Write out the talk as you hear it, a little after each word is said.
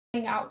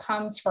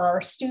outcomes for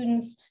our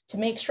students, to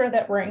make sure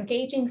that we're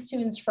engaging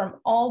students from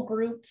all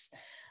groups,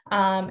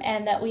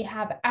 and that we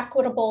have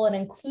equitable and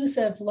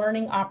inclusive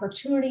learning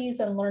opportunities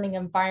and learning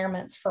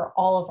environments for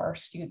all of our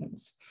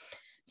students.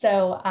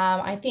 So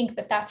I think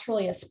that that's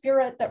really a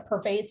spirit that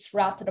pervades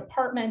throughout the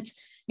department.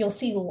 You'll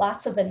see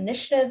lots of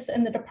initiatives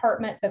in the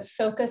department that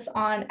focus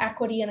on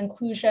equity and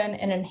inclusion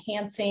and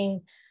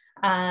enhancing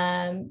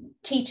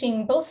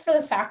teaching, both for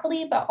the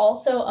faculty, but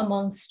also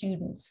among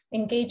students,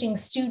 engaging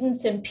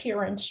students in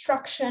peer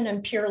instruction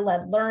and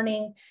peer-led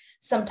learning.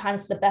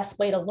 Sometimes the best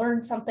way to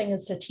learn something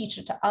is to teach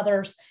it to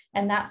others.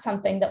 And that's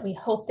something that we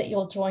hope that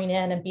you'll join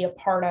in and be a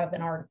part of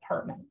in our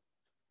department.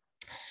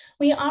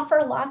 We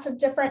offer lots of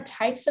different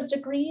types of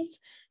degrees.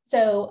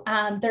 So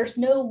there's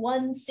no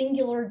one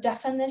singular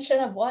definition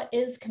of what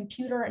is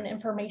computer and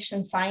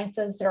information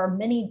sciences. There are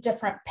many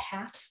different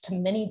paths to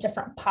many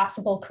different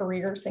possible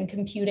careers in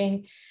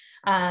computing.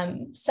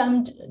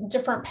 Some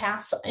different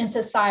paths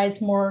emphasize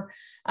more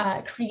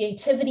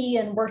creativity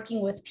and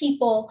working with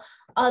people.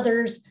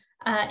 Others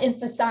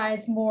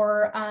emphasize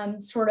more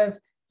sort of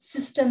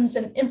systems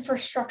and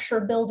infrastructure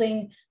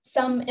building.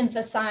 Some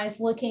emphasize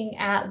looking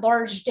at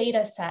large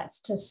data sets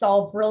to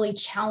solve really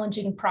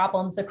challenging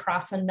problems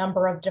across a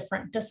number of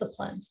different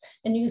disciplines.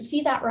 And you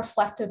see that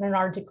reflected in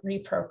our degree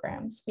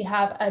programs. We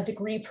have a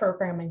degree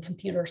program in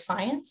computer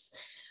science.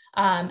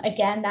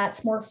 Again,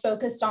 that's more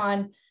focused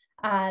on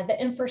the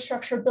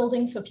infrastructure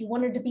building. So if you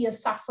wanted to be a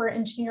software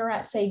engineer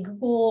at, say,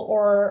 Google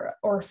or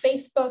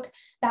Facebook,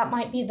 that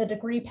might be the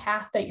degree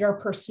path that you're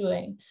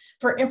pursuing.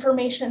 For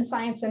information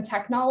science and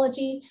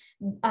technology,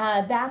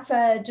 that's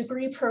a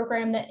degree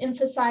program that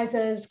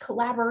emphasizes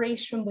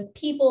collaboration with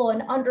people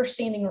and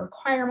understanding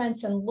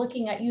requirements and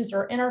looking at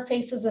user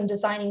interfaces and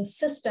designing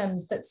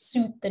systems that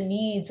suit the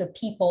needs of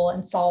people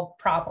and solve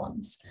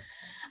problems.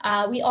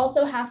 We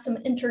also have some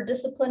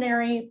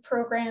interdisciplinary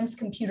programs,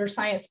 computer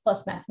science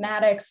plus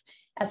mathematics,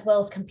 as well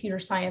as computer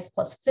science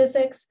plus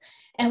physics.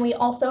 And we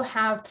also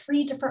have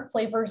 3 different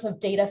flavors of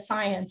data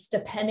science,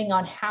 depending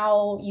on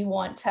how you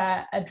want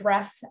to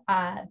address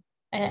and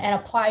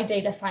apply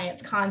data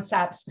science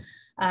concepts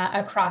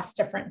across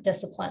different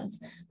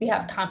disciplines. We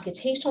have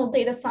computational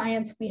data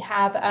science. We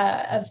have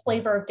a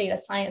flavor of data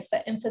science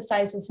that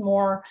emphasizes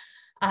more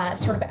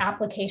sort of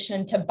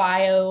application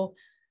to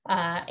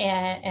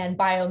and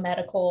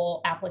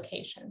biomedical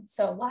applications.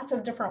 So lots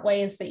of different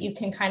ways that you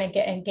can kind of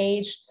get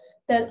engaged.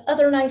 The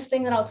other nice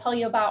thing that I'll tell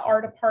you about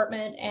our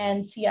department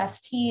and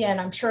CST, and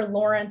I'm sure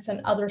Lawrence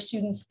and other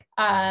students,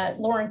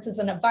 Lawrence is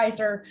an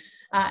advisor,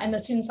 and the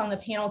students on the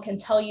panel can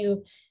tell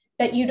you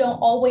that you don't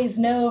always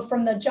know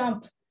from the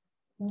jump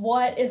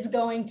what is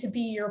going to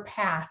be your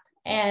path.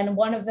 And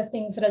one of the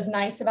things that is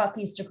nice about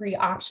these degree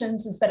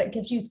options is that it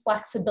gives you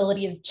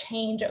flexibility to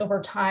change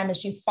over time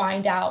as you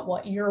find out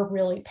what you're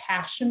really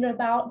passionate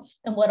about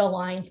and what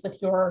aligns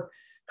with your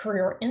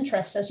career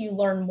interests as you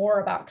learn more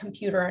about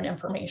computer and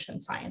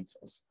information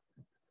sciences.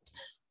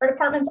 Our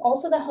department's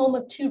also the home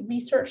of 2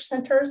 research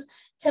centers.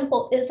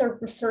 Temple is a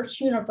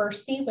research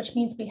university, which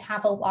means we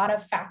have a lot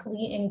of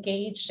faculty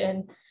engaged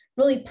in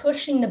really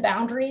pushing the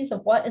boundaries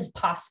of what is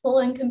possible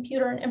in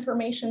computer and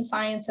information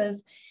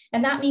sciences.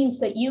 And that means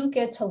that you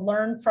get to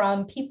learn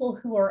from people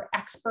who are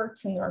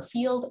experts in their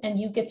field, and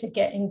you get to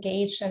get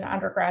engaged in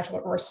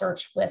undergraduate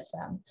research with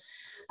them.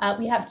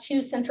 We have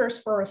 2 centers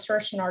for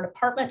research in our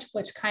department,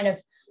 which kind of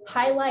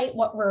highlight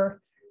what we're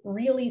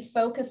really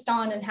focused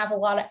on and have a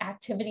lot of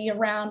activity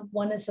around.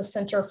 One is the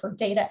Center for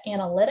Data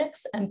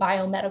Analytics and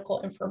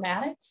Biomedical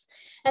Informatics,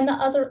 and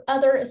the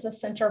other is the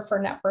Center for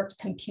Networked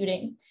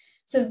Computing.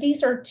 So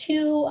these are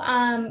 2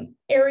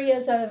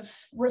 areas of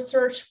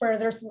research where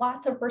there's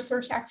lots of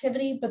research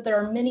activity, but there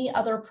are many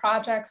other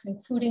projects,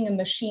 including in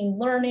machine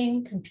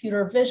learning,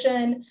 computer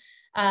vision,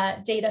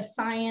 data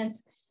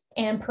science,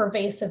 and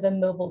pervasive and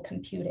mobile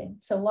computing.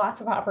 So lots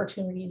of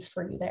opportunities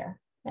for you there.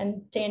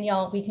 And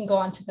Danielle, we can go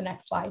on to the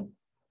next slide.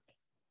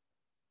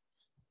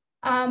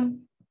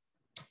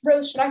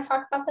 Rose, should I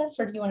talk about this,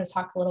 or do you want to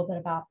talk a little bit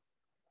about?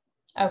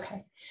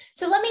 Okay,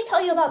 so let me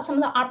tell you about some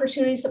of the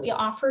opportunities that we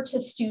offer to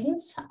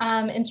students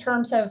in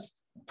terms of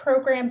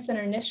programs and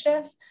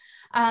initiatives.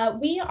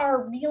 We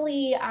are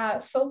really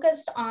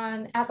focused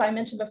on, as I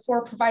mentioned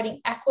before,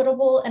 providing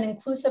equitable and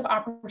inclusive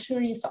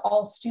opportunities to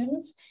all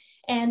students.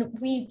 And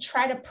we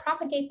try to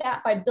propagate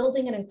that by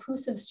building an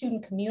inclusive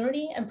student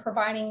community and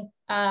providing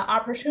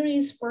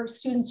opportunities for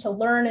students to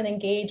learn and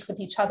engage with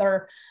each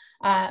other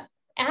at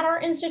our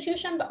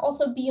institution, but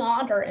also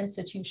beyond our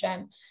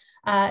institution.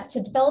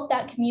 To develop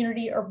that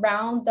community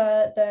around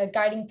the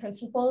guiding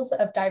principles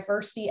of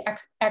diversity,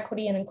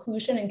 equity, and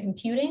inclusion in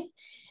computing,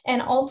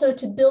 and also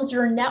to build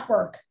your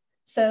network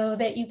so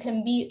that you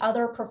can meet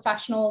other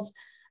professionals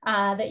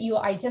that you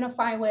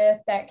identify with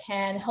that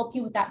can help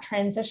you with that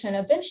transition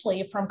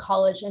eventually from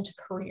college into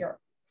career.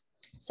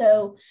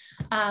 So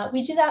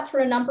we do that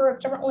through a number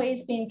of different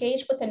ways. We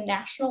engage with the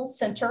National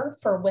Center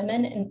for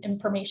Women in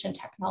Information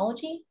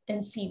Technology,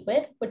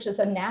 NCWIT, which is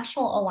a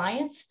national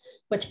alliance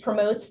which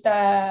promotes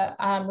the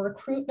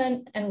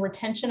recruitment and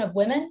retention of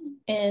women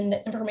in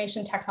the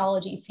information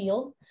technology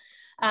field.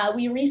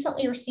 We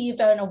recently received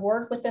an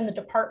award within the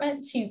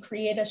department to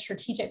create a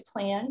strategic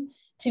plan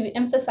to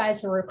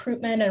emphasize the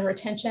recruitment and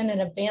retention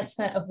and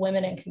advancement of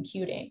women in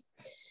computing.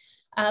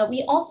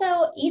 We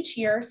also each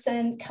year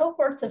send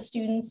cohorts of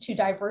students to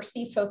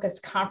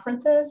diversity-focused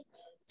conferences.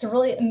 It's a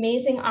really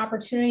amazing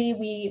opportunity.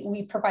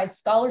 We provide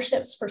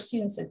scholarships for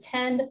students to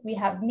attend. We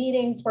have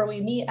meetings where we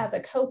meet as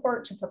a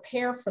cohort to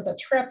prepare for the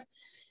trip.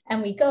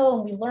 And we go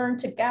and we learn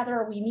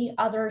together, we meet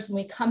others, and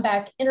we come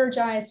back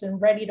energized and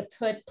ready to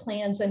put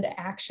plans into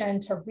action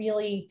to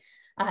really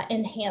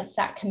enhance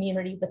that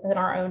community within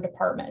our own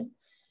department.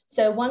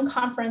 So one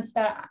conference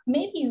that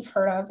maybe you've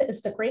heard of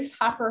is the Grace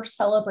Hopper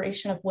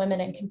Celebration of Women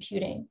in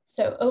Computing.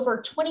 So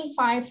over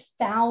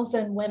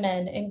 25,000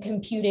 women in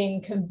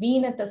computing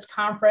convene at this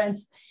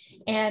conference.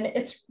 And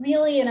it's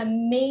really an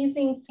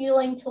amazing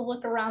feeling to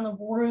look around the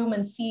room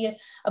and see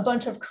a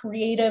bunch of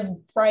creative,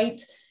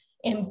 bright,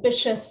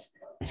 ambitious,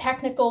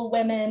 technical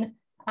women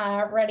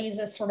ready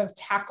to sort of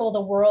tackle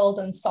the world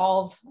and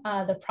solve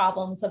the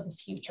problems of the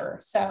future.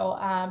 So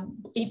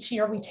each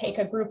year we take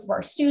a group of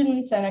our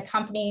students and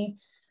accompany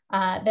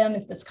them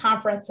at this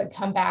conference and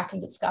come back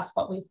and discuss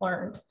what we've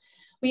learned.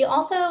 We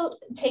also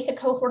take a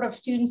cohort of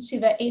students to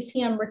the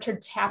ACM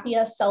Richard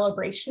Tapia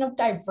Celebration of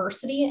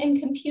Diversity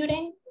in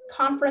Computing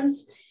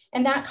conference.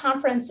 And that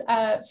conference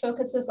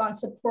focuses on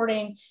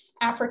supporting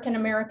African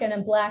American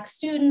and Black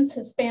students,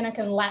 Hispanic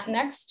and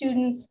Latinx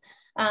students,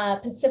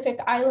 Pacific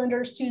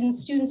Islander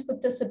students, students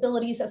with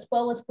disabilities, as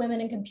well as women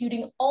in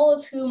computing, all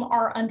of whom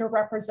are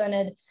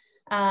underrepresented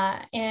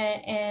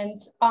and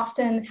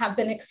often have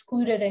been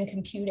excluded in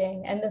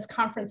computing. And this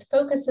conference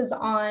focuses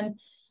on,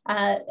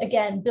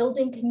 again,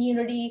 building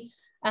community,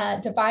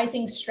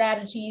 devising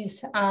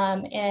strategies,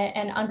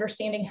 and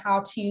understanding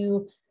how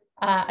to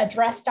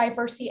address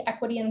diversity,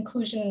 equity, and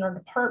inclusion in our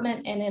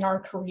department and in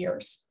our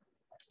careers.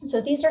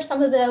 So these are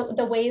some of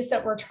the ways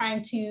that we're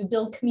trying to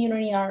build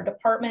community in our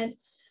department.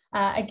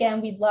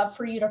 Again, we'd love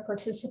for you to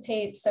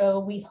participate.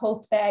 So we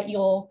hope that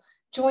you'll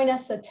join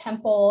us at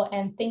Temple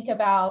and think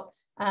about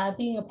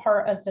being a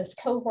part of this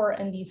cohort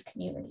and these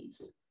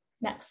communities.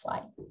 Next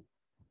slide.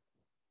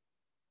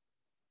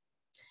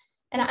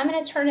 And I'm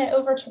going to turn it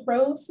over to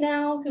Rose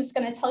now, who's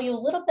going to tell you a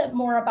little bit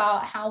more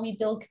about how we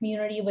build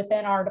community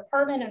within our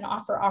department and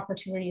offer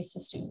opportunities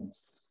to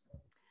students.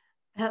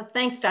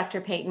 Thanks,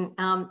 Dr. Payton.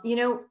 You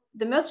know,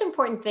 the most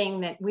important thing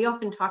that we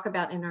often talk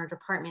about in our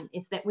department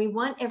is that we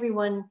want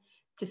everyone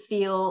to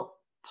feel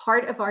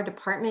part of our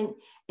department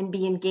and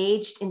be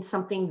engaged in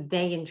something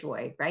they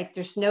enjoy, right?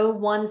 There's no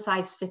one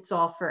size fits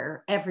all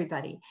for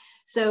everybody.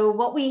 So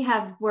what we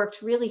have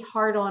worked really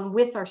hard on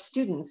with our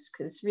students,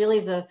 because really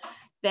the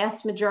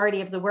vast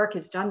majority of the work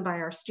is done by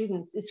our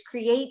students, is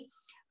create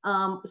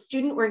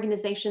student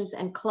organizations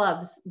and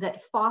clubs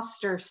that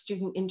foster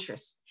student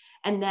interest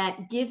and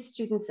that give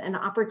students an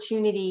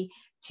opportunity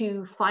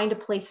to find a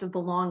place of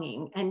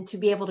belonging and to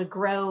be able to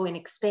grow and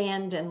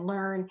expand and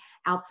learn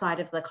outside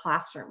of the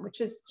classroom,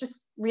 which is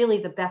just really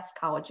the best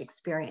college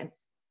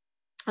experience.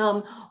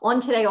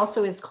 On today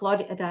also is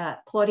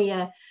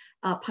Claudia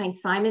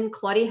Pine-Simon.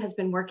 Claudia has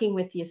been working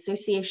with the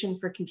Association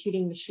for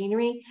Computing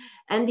Machinery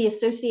and the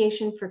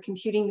Association for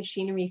Computing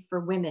Machinery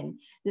for Women.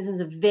 This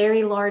is a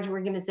very large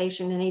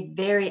organization and a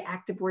very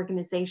active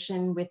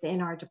organization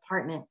within our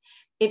department.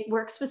 It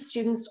works with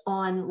students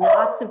on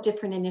lots of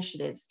different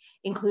initiatives,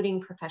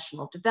 including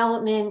professional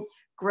development,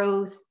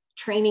 growth,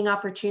 training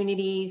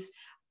opportunities,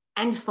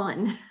 and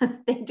fun.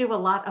 They do a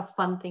lot of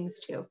fun things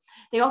too.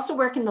 They also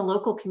work in the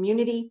local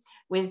community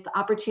with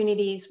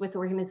opportunities with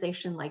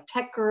organizations like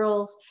Tech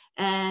Girls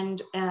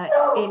and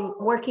in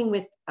working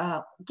with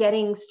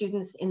getting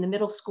students in the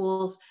middle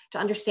schools to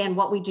understand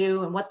what we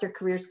do and what their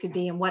careers could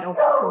be and what a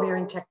career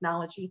in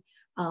technology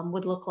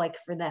would look like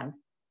for them.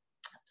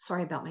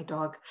 Sorry about my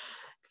dog.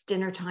 It's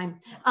dinner time.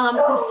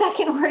 The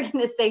second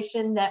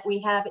organization that we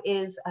have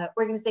is an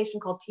organization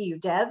called TU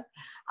Dev.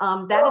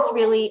 That is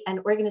really an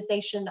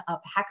organization of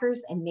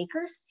hackers and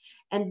makers.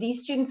 And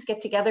these students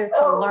get together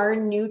to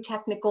learn new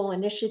technical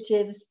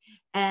initiatives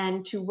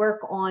and to work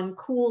on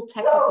cool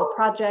technical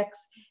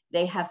projects.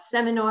 They have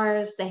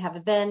seminars, they have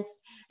events,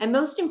 and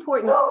most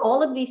important,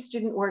 all of these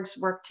student orgs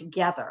work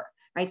together,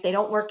 right? They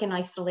don't work in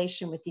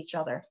isolation with each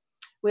other.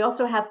 We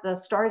also have the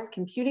STARS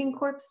Computing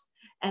Corps,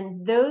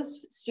 and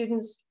those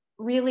students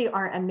really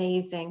are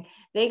amazing.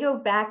 They go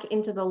back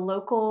into the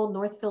local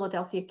North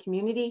Philadelphia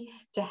community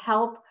to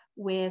help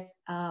with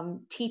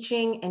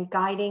teaching and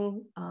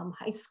guiding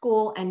high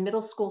school and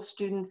middle school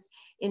students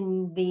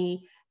in the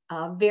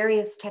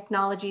various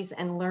technologies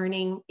and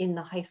learning in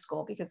the high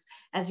school, because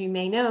as you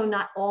may know,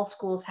 not all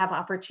schools have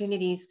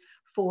opportunities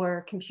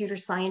for computer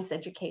science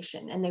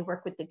education, and they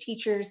work with the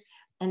teachers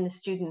and the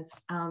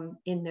students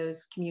in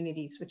those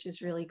communities, which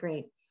is really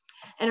great.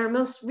 And our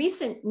most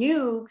recent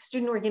new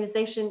student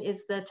organization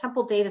is the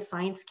Temple Data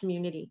Science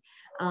Community.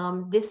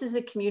 This is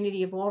a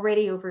community of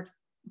already over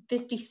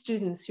 50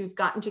 students who've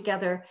gotten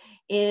together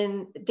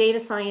in data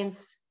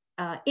science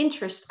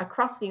interest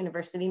across the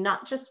university,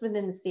 not just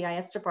within the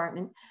CIS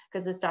department,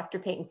 because as Dr.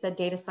 Payton said,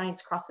 data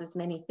science crosses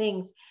many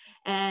things.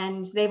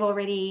 And they've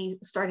already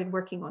started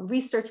working on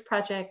research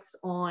projects,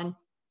 on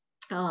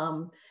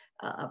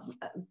uh,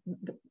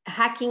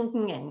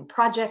 hacking and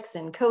projects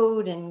and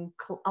code and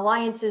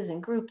alliances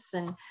and groups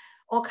and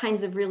all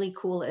kinds of really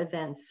cool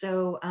events.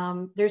 So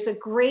there's a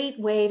great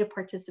way to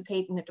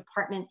participate in the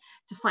department,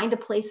 to find a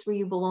place where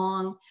you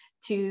belong,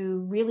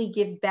 to really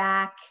give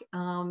back,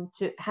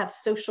 to have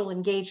social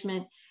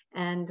engagement.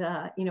 And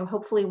you know,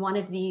 hopefully one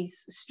of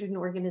these student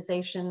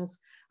organizations,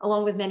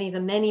 along with many of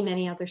the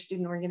many other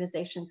student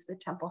organizations that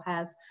Temple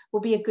has, will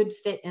be a good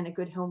fit and a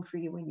good home for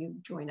you when you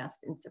join us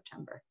in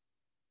September.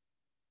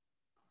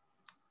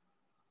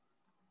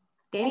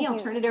 Danny, I'll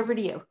turn it over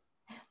to you.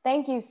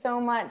 Thank you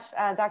so much,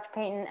 Dr.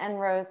 Payton and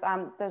Rose.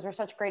 Those were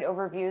such great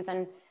overviews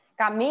and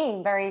got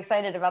me very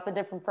excited about the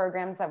different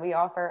programs that we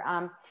offer.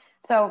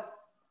 So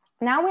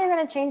now we're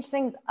going to change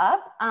things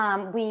up.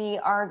 We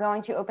are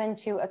going to open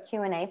to a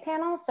Q&A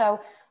panel. So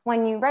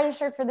when you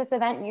registered for this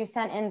event, you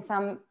sent in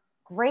some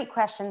great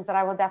questions that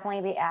I will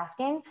definitely be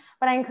asking,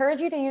 but I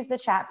encourage you to use the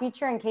chat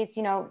feature in case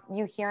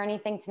you hear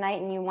anything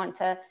tonight and you want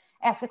to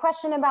ask a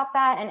question about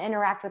that and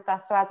interact with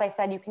us. So as I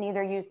said, you can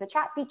either use the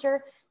chat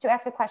feature to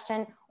ask a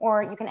question,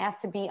 or you can ask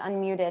to be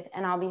unmuted,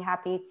 and I'll be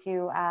happy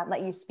to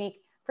let you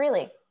speak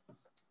freely.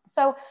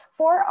 So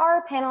for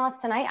our panelists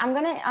tonight, I'm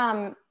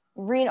gonna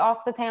read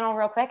off the panel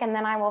real quick, and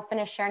then I will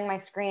finish sharing my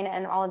screen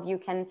and all of you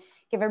can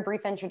give a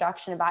brief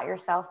introduction about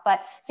yourself.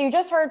 But so you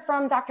just heard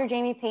from Dr.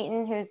 Jamie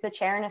Payton, who is the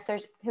chair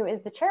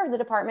of the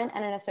department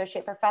and an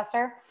associate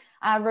professor.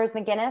 Rose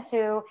McGinnis,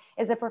 who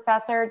is a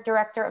professor,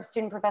 director of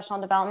student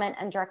professional development,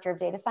 and director of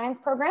data science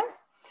programs.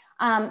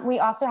 We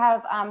also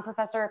have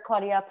Professor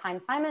Claudia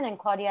Pine-Simon, and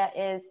Claudia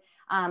is,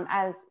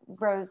 as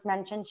Rose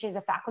mentioned, she's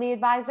a faculty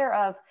advisor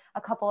of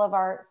a couple of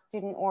our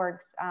student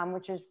orgs,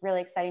 which is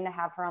really exciting to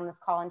have her on this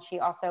call. And she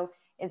also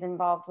is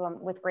involved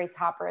with Grace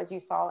Hopper, as you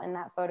saw in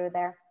that photo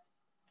there.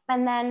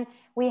 And then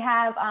we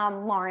have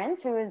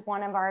Lawrence, who is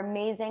one of our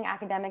amazing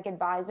academic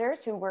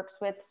advisors who works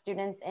with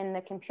students in the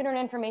Computer and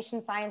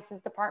Information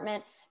Sciences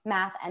Department,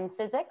 Math and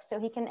Physics. So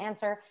he can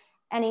answer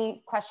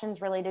any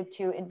questions related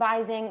to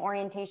advising,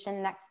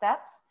 orientation, next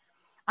steps.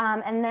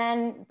 And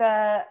then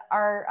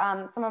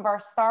some of our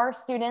STAR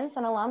students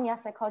and alum,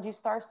 yes, I called you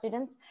STAR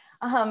students.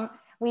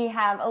 We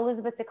have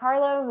Elizabeth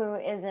DiCarlo, who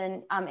is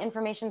an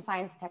information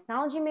science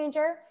technology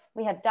major.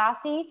 We have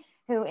Dasi,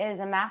 who is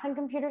a math and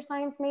computer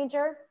science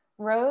major.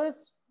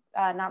 Rose,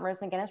 not Rose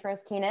McGinnis,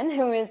 Rose Keenan,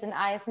 who is an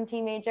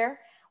IS&T major.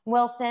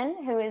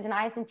 Wilson, who is an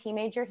IS&T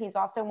major. He's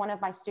also one of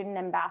my student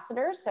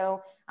ambassadors.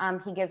 So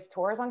he gives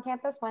tours on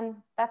campus when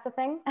that's a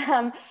thing.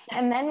 And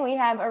then we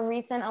have a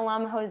recent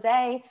alum,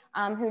 Jose,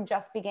 who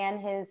just began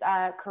his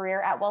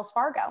career at Wells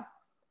Fargo.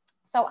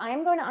 So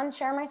I'm going to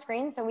unshare my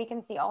screen so we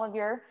can see all of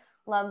your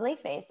lovely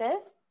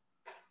faces.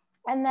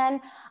 And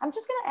then I'm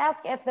just going to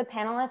ask if the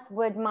panelists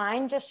would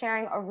mind just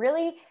sharing a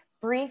really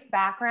brief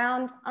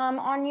background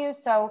on you.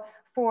 So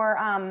for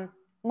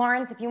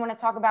Lawrence, if you want to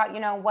talk about,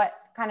 what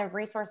kind of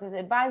resources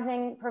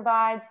advising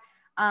provides.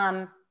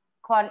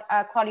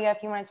 Claudia,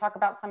 if you want to talk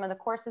about some of the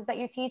courses that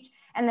you teach.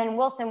 And then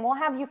Wilson, we'll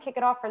have you kick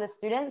it off for the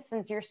students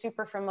since you're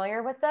super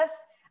familiar with this,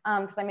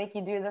 because I make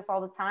you do this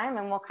all the time,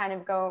 and we'll kind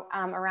of go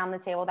around the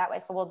table that way.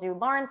 So we'll do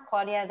Lawrence,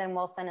 Claudia, then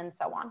Wilson, and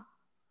so on.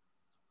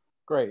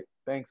 Great,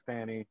 thanks,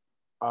 Danny.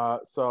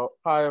 So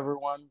hi,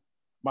 everyone.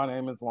 My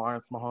name is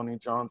Lawrence Mahoney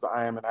Jones.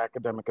 I am an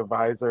academic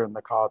advisor in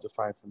the College of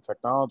Science and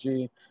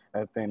Technology.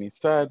 As Danny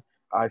said,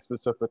 I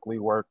specifically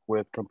work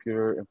with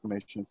computer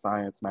information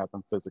science, math,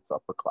 and physics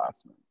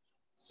upperclassmen.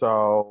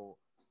 So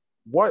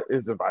what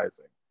is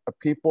advising?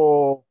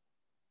 People,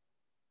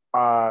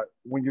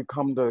 when you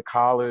come to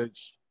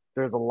college,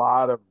 there's a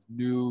lot of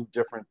new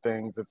different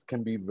things. It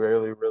can be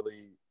really,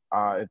 really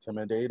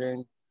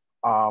intimidating.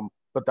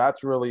 But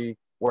that's really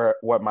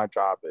what my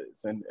job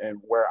is and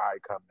where I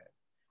come in.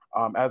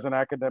 As an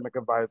academic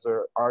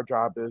advisor, our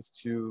job is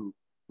to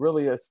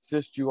really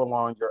assist you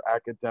along your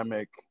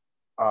academic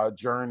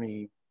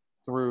journey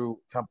through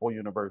Temple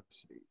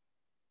University.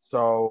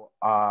 So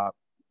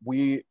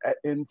we,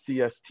 in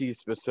CST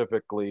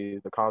specifically,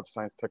 the College of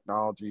Science and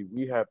Technology,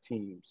 we have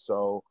teams.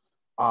 So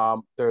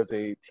there's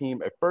a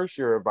team of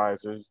first-year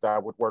advisors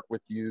that would work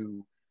with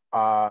you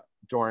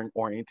during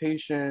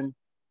orientation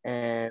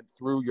and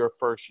through your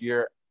first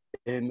year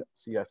in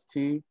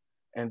CST.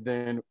 And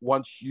then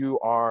once you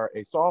are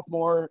a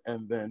sophomore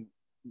and then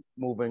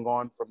moving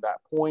on from that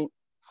point,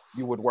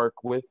 you would work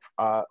with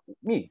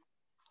me.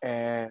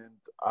 And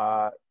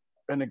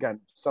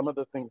again, some of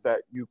the things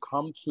that you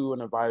come to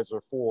an advisor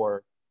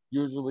for,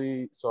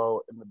 usually,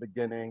 so in the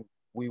beginning,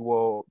 we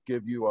will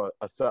give you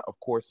a set of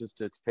courses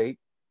to take.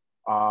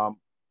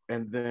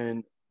 And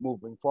then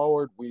moving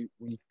forward, we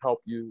help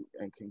you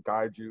and can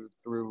guide you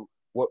through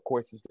what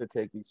courses to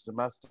take each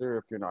semester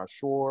if you're not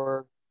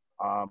sure.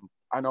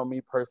 I know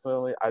me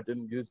personally, I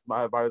didn't use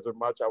my advisor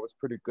much. I was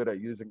pretty good at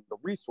using the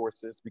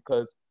resources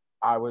because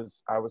I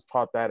was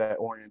taught that at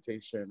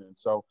orientation. And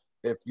so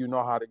If you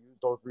know how to use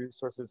those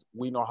resources,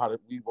 we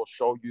will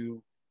show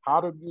you how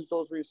to use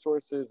those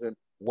resources and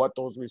what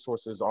those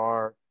resources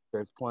are.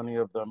 There's plenty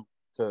of them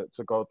to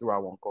go through. I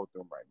won't go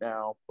through them right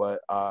now,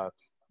 but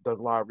there's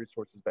a lot of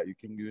resources that you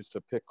can use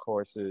to pick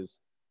courses.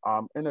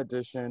 In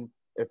addition,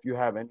 if you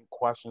have any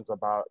questions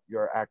about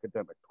your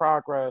academic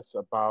progress,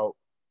 about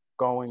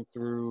going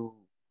through,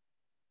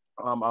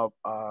 about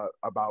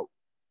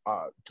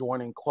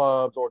joining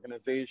clubs,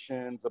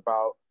 organizations,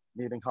 about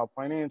needing help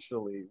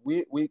financially,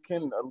 we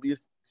can at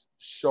least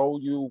show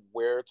you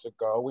where to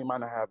go. We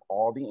might not have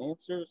all the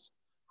answers,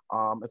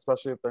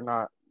 especially if they're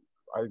not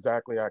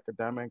exactly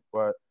academic,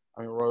 but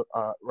I mean,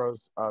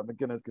 Rose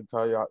McGinnis can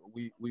tell you,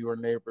 we were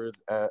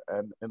neighbors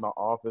in the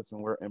office,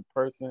 and we're in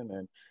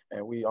person,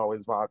 and we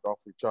always vibed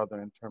off each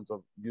other in terms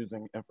of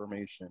using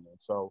information. And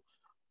so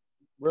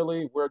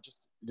really, we're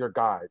just your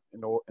guide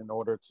in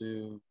order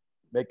to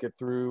make it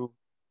through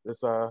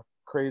this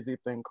crazy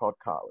thing called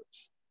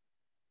college.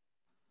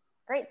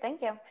 Great,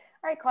 thank you. All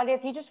right, Claudia,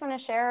 if you just want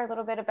to share a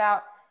little bit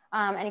about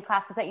any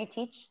classes that you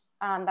teach,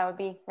 that would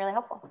be really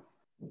helpful.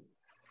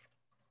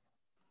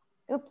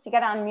 Oops, you got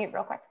to unmute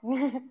real quick.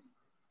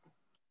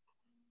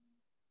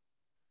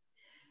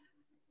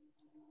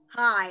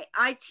 Hi,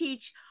 I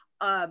teach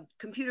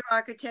computer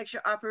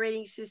architecture,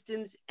 operating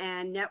systems,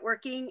 and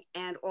networking,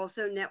 and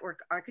also network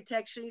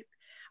architecture.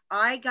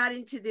 I got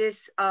into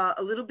this a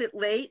little bit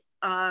late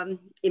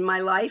in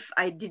my life.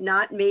 I did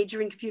not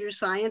major in computer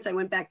science. I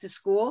went back to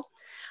school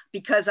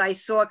because I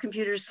saw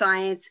computer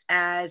science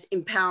as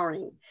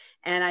empowering.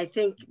 And I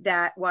think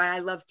that why I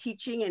love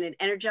teaching and it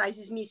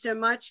energizes me so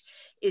much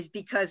is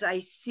because I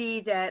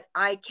see that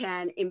I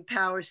can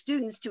empower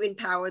students to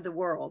empower the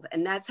world.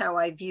 And that's how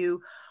I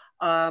view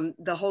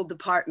the whole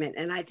department.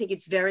 And I think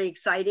it's very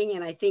exciting.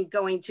 And I think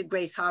going to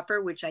Grace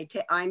Hopper, which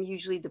I'm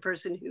usually the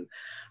person who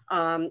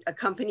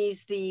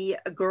accompanies the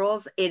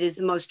girls, it is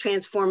the most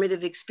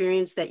transformative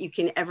experience that you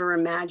can ever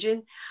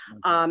imagine.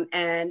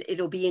 And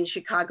it'll be in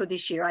Chicago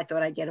this year. I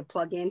thought I'd get a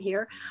plug in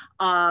here.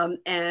 And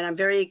I'm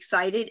very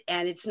excited.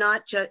 And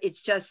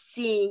it's just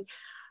seeing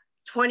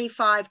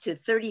 25 to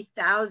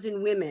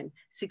 30,000 women,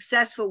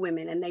 successful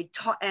women.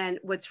 And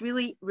what's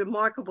really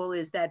remarkable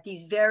is that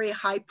these very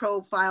high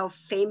profile,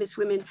 famous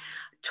women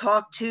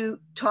talk to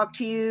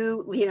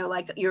you,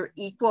 like you're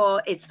equal.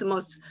 It's the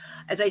most,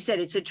 as I said,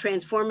 it's a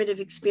transformative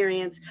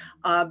experience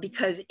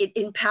because it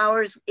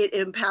empowers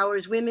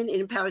women, it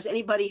empowers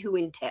anybody who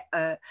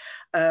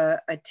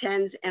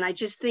attends. And I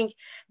just think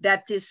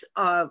that this,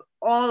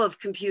 all of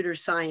computer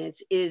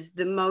science is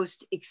the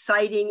most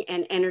exciting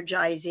and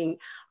energizing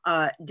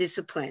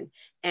discipline.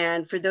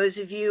 And for those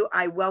of you,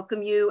 I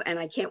welcome you and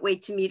I can't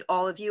wait to meet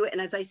all of you. And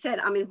as I said,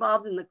 I'm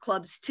involved in the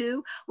clubs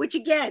too, which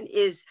again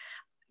is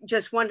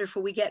just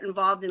wonderful. We get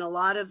involved in a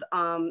lot of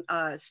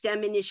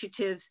STEM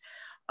initiatives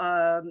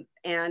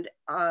and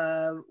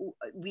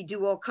we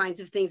do all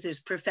kinds of things. There's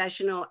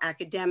professional,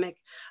 academic.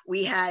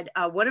 We had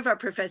one of our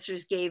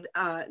professors gave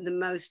the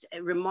most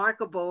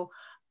remarkable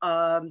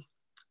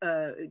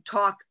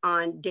talk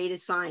on data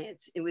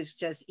science. He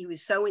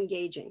was so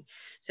engaging.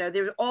 So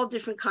there are all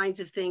different kinds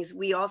of things.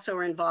 We also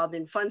are involved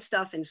in fun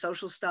stuff and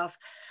social stuff.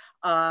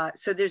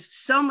 So there's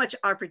so much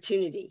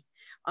opportunity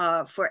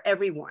for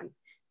everyone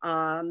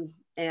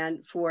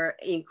and for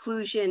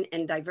inclusion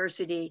and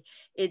diversity.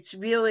 It's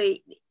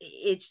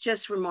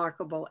just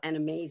remarkable and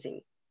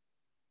amazing.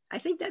 I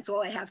think that's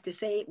all I have to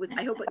say.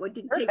 I hope it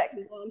didn't take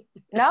too long.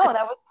 No,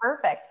 that was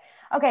perfect.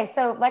 Okay,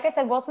 so like I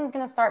said, Wilson's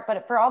gonna start,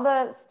 but for all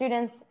the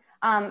students,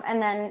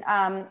 and then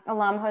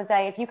alum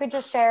Jose, if you could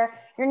just share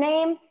your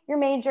name, your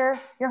major,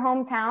 your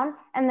hometown,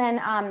 and then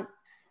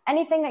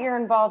anything that you're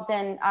involved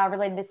in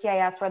related to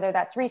CIS, whether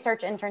that's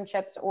research,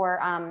 internships,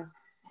 or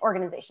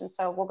organizations.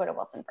 So we'll go to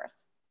Wilson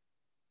first.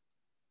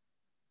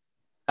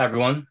 Hi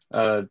everyone,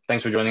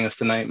 thanks for joining us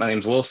tonight. My name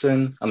is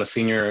Wilson. I'm a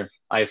senior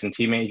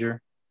IS&T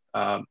major.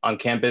 On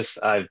campus,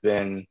 I've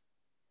been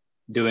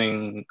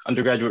doing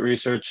undergraduate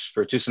research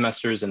for 2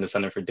 semesters in the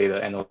Center for Data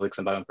Analytics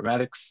and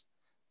Bioinformatics.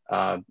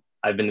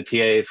 I've been the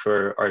TA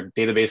for our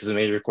databases and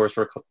major course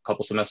for a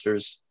couple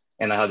semesters,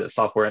 and I had a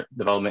software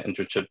development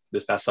internship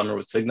this past summer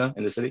with Cigna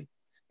in the city.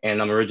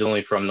 And I'm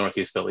originally from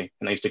Northeast Philly,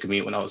 and I used to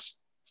commute when I was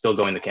still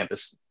going to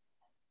campus.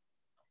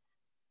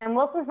 And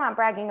Wilson's not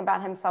bragging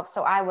about himself,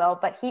 so I will,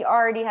 but he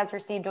already has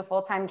received a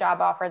full-time job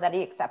offer that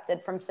he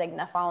accepted from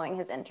Cigna following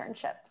his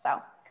internship.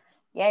 So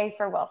yay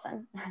for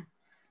Wilson.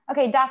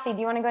 Okay, Dasi, do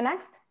you want to go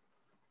next?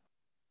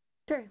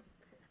 Sure.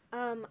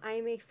 I'm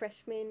a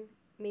freshman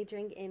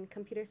majoring in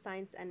computer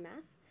science and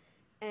math,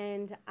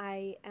 and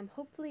I am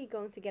hopefully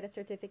going to get a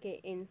certificate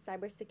in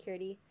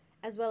cybersecurity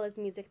as well as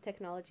music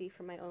technology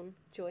for my own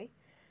joy.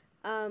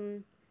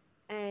 And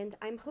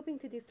I'm hoping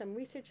to do some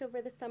research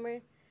over the summer,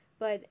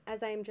 but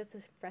as I am just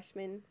a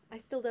freshman, I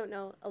still don't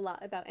know a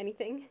lot about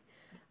anything.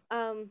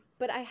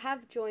 But I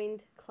have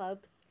joined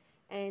clubs,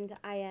 and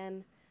I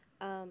am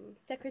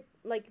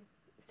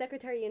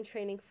secretary in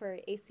training for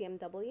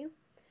ACMW.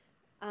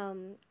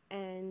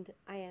 And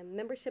I am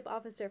membership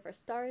officer for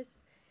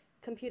STARS,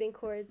 computing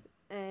cores,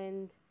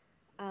 and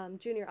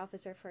junior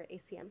officer for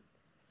ACM.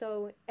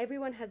 So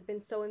everyone has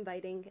been so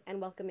inviting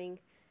and welcoming,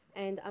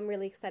 and I'm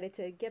really excited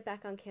to get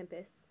back on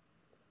campus.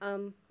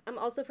 I'm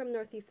also from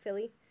Northeast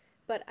Philly,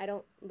 but I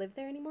don't live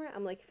there anymore.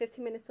 I'm like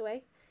 15 minutes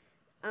away,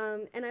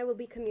 and I will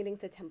be commuting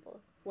to Temple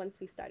once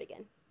we start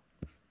again.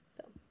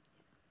 So.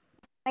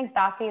 Thanks,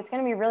 Dossie. It's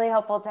going to be really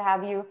helpful to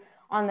have you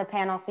on the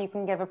panel so you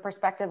can give a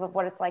perspective of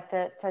what it's like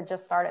to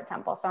just start at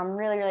Temple. So I'm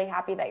really, really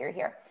happy that you're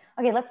here.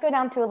 Okay, let's go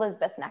down to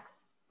Elizabeth next.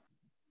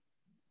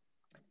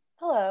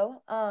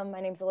 Hello, my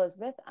name is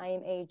Elizabeth. I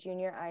am a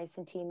junior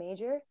IS&T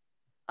major.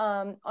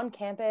 On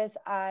campus,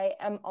 I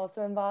am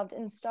also involved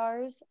in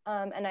STARS,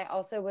 and I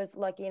also was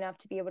lucky enough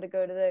to be able to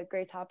go to the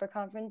Grace Hopper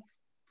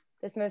conference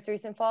this most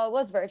recent fall. It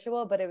was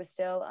virtual, but it was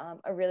still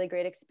a really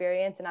great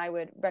experience, and I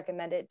would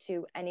recommend it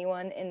to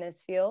anyone in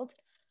this field.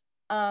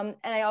 And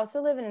I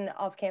also live in an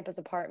off-campus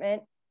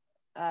apartment,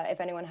 if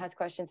anyone has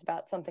questions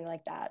about something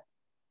like that.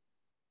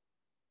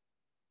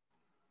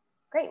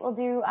 Great, we'll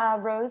do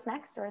Rose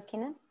next, Rose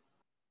Keenan.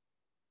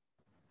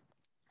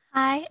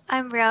 Hi,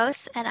 I'm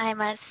Rose, and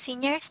I'm a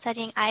senior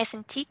studying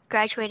IS&T,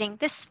 graduating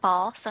this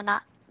fall, so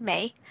not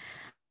May.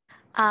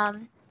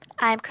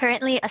 I'm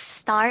currently a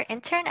STAR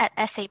intern at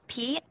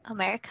SAP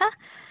America,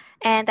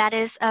 and that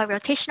is a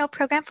rotational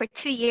program for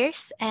 2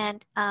 years,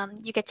 and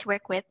you get to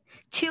work with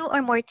 2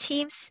 or more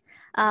teams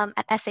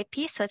at SAP,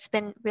 so it's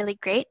been really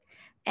great.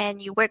 And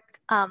you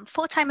work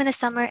full-time in the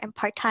summer and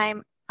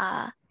part-time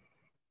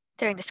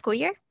during the school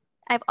year.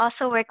 I've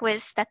also worked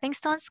with Stepping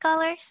Stone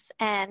Scholars,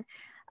 and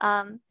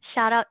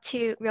shout out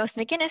to Rose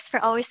McGinnis for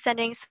always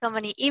sending so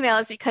many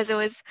emails because it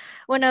was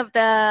one of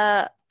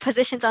the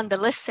positions on the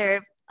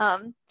listserv.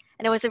 And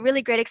it was a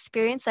really great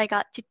experience. I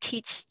got to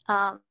teach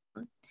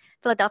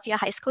Philadelphia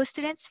high school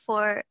students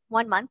for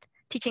 1 month,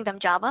 teaching them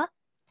Java.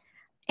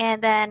 And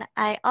then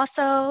I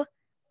also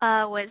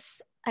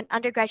was an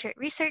undergraduate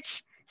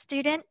research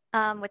student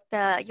with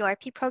the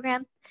URP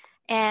program.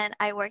 And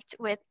I worked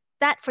with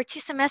that for 2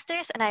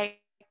 semesters, and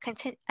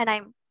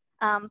I'm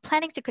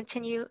planning to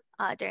continue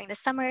during the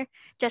summer,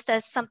 just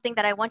as something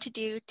that I want to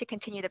do to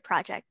continue the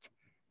project.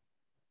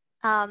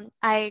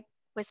 I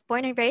was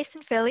born and raised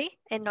in Philly,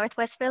 in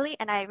Northwest Philly,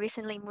 and I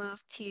recently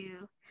moved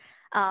to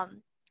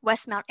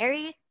West Mount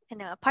Airy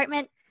in an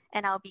apartment,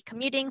 and I'll be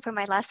commuting for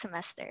my last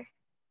semester.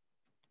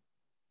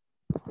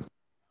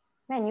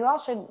 Man, you all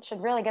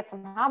should really get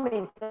some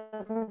hobbies.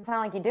 Doesn't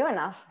sound like you do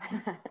enough.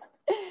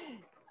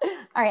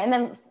 All right, and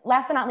then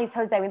last but not least,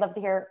 Jose, we'd love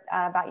to hear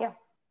about you.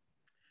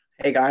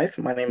 Hey guys,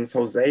 my name is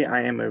Jose.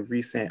 I am a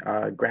recent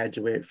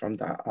graduate from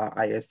the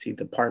IST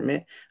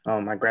department.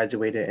 I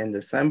graduated in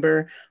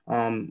December.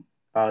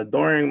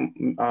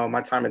 During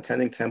my time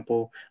attending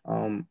Temple,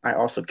 I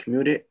also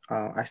commuted.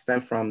 I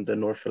stem from the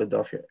North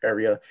Philadelphia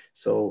area,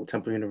 so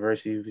Temple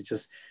University was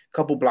just a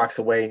couple blocks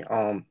away,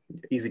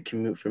 easy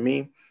commute for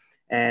me.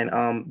 And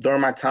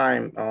during my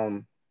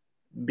time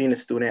being a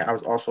student, I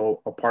was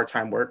also a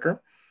part-time worker.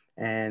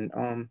 And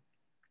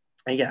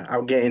yeah,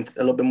 I'll get into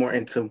a little bit more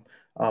into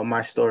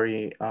my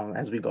story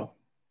as we go.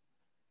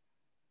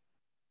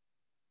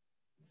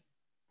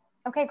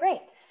 Okay,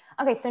 great.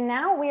 Okay, so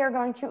now we are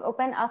going to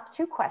open up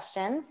to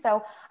questions.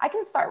 So I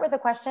can start with a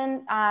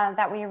question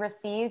that we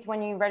received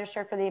when you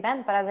registered for the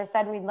event, but as I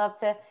said, we'd love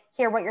to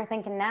hear what you're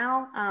thinking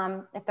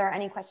now, if there are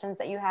any questions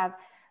that you have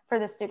for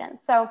the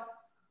students. So,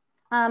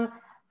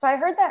 so I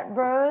heard that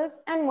Rose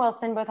and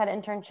Wilson both had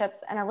internships,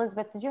 and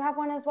Elizabeth, did you have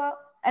one as well?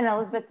 And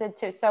Elizabeth did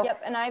too. So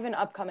yep, and I have an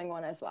upcoming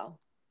one as well.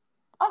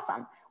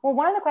 Awesome. Well,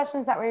 one of the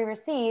questions that we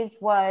received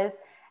was,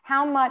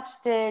 how much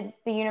did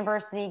the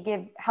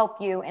university help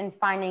you in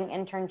finding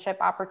internship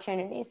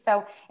opportunities?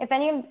 So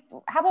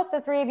how about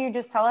the 3 of you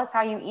just tell us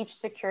how you each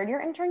secured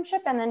your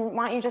internship, and then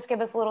why don't you just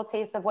give us a little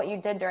taste of what you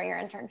did during your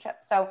internship?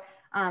 So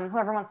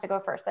whoever wants to go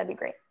first, that'd be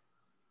great.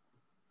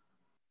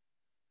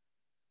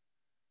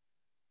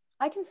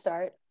 I can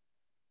start.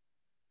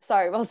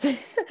 Sorry, Wilson.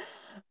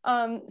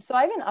 So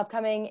I have an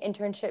upcoming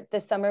internship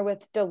this summer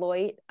with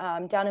Deloitte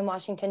down in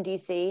Washington,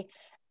 D.C.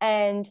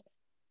 And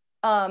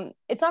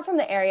it's not from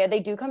the area.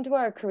 They do come to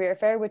our career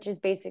fair, which is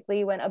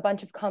basically when a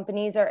bunch of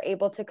companies are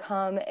able to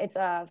come. It's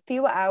a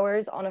few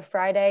hours on a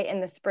Friday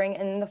in the spring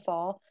and in the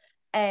fall.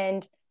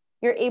 And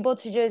you're able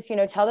to just,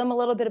 tell them a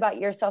little bit about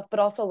yourself, but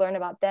also learn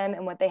about them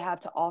and what they have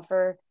to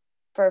offer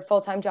for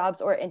full-time jobs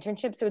or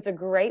internships. So it's a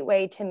great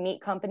way to meet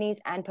companies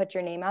and put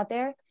your name out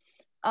there.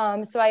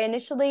 So I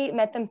initially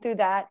met them through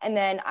that, and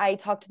then I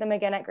talked to them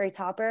again at Grace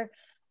Hopper.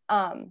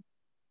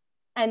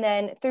 And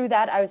then through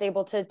that, I was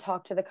able to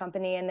talk to the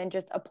company and then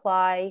just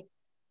apply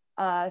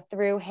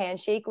through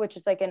Handshake, which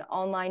is like an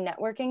online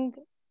networking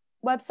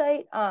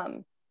website,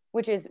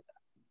 which is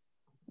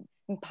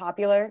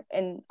popular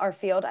in our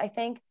field, I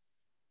think.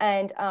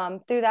 And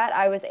through that,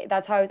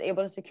 that's how I was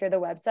able to secure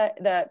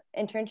the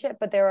internship.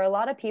 But there were a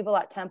lot of people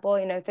at Temple,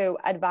 through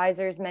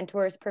advisors,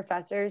 mentors,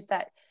 professors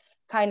that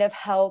kind of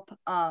help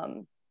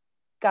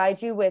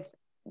guide you with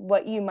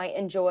what you might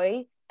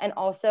enjoy, and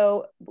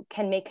also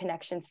can make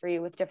connections for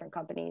you with different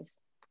companies.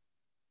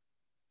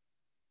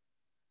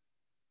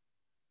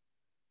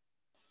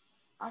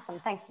 Awesome,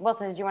 thanks.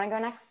 Wilson, did you want to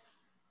go next?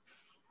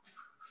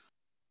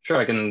 Sure,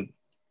 I can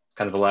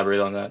kind of elaborate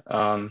on that.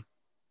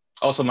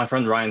 Also, my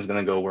friend Ryan's going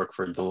to go work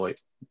for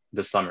Deloitte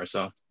this summer,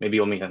 so maybe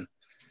you'll meet him.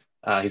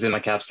 He's in my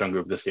capstone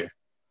group this year.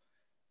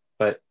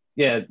 But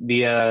yeah,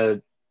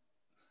 the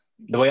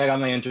way I got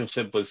my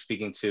internship was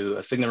speaking to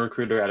a Cigna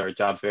recruiter at our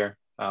job fair,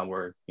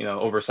 where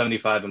over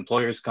 75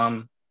 employers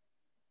come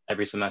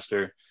every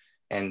semester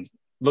and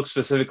look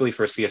specifically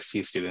for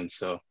CST students.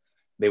 So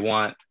they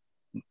want,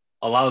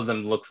 a lot of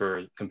them look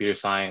for computer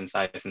science,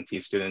 IS&T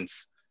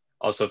students,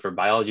 also for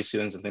biology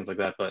students and things like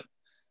that. But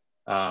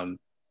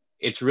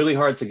it's really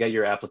hard to get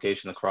your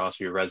application across,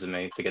 your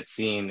resume, to get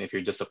seen if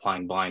you're just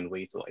applying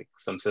blindly to like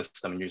some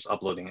system and you're just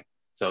uploading it.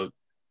 So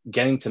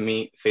getting to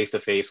meet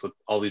face-to-face with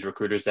all these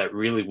recruiters that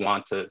really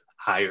want to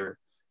hire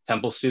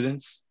Temple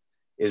students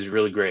is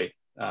really great.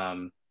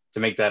 To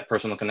make that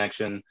personal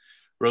connection.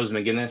 Rose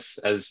McGinnis,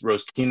 as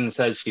Rose Keenan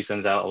says, she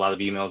sends out a lot of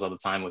emails all the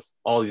time with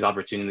all these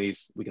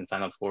opportunities we can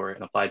sign up for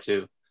and apply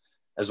to,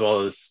 as well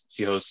as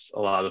she hosts a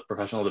lot of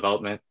professional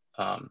development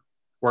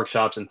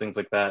workshops and things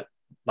like that.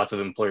 Lots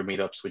of employer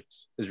meetups, which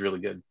is really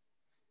good.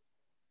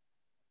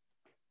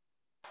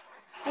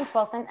 Thanks,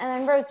 Wilson. And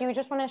then Rose, do you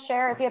just want to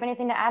share if you have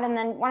anything to add? And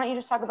then why don't you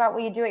just talk about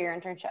what you do at your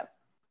internship?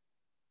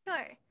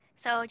 Sure.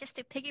 So just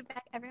to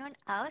piggyback everyone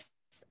else,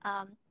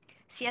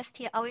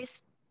 CST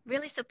always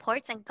really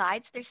supports and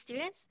guides their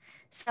students.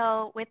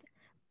 So with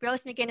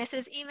Rose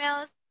McGinnis's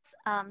emails,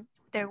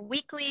 they're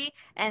weekly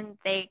and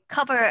they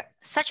cover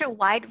such a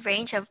wide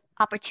range of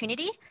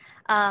opportunity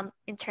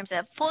in terms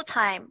of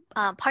full-time,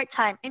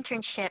 part-time,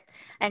 internship,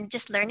 and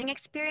just learning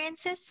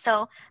experiences.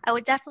 So I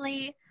would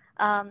definitely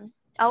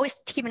always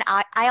keep an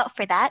eye out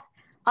for that.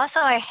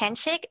 Also, our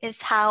handshake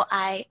is how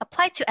I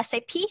applied to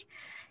SAP.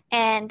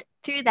 And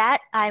through that,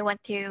 I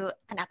went through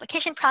an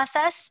application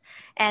process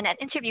and an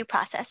interview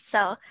process.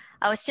 So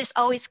I was just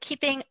always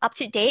keeping up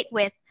to date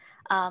with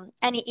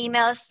any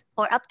emails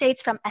or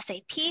updates from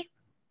SAP.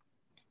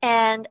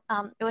 And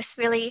it was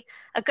really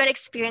a good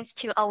experience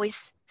to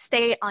always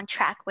stay on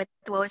track with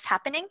what was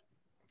happening.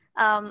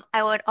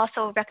 I would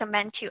also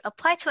recommend to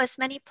apply to as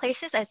many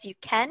places as you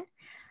can.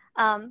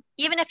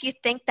 Even if you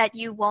think that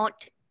you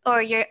won't or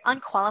you're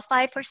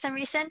unqualified for some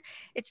reason,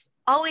 it's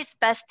always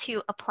best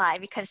to apply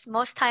because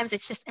most times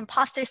it's just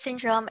imposter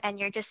syndrome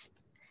and you're just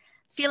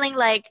feeling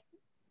like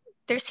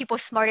there's people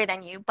smarter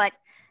than you, but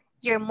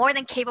you're more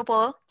than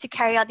capable to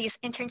carry out these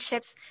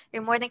internships.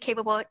 You're more than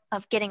capable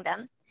of getting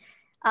them.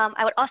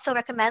 I would also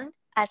recommend,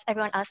 as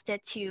everyone else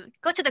did, to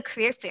go to the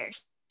career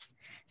fairs.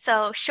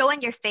 So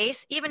showing your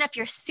face, even if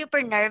you're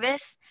super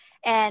nervous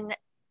and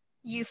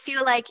you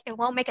feel like it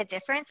won't make a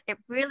difference, it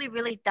really,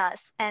 really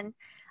does. And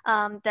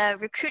the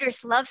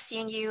recruiters love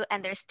seeing you,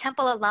 and there's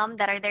Temple alum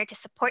that are there to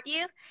support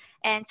you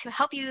and to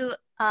help you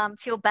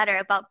feel better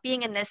about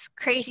being in this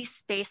crazy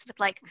space with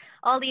like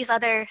all these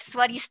other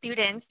sweaty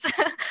students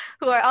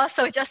who are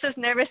also just as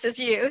nervous as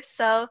you.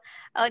 So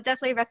I would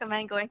definitely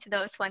recommend going to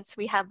those once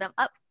we have them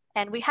up.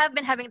 And we have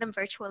been having them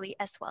virtually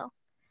as well.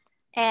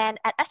 And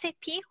at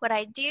SAP, what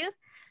I do,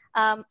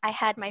 I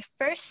had my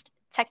first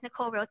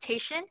technical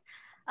rotation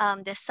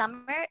this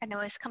summer, and it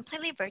was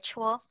completely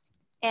virtual.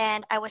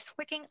 And I was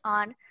working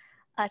on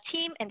a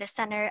team in the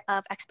Center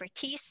of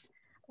Expertise,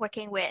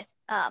 working with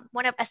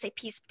one of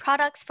SAP's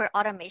products for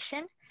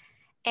automation.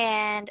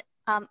 And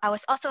I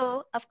was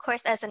also, of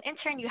course, as an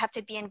intern, you have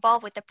to be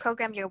involved with the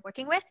program you're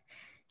working with.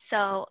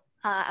 So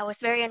I was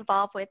very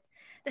involved with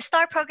the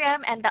STAR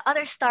program and the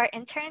other STAR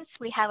interns.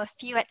 We have a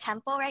few at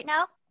Temple right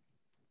now,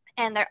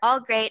 and they're all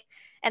great.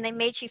 And they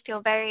made you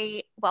feel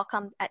very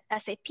welcome at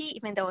SAP,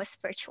 even though it's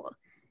virtual.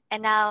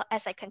 And now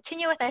as I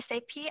continue with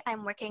SAP,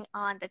 I'm working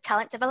on the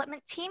talent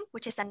development team,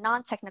 which is a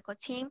non-technical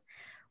team,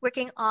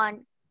 working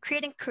on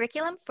creating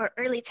curriculum for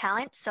early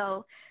talent.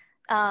 So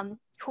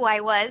who I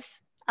was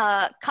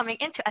coming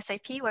into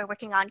SAP, we're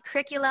working on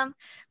curriculum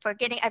for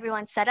getting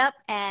everyone set up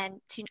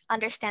and to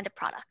understand the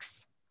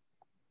products.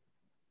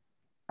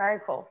 Very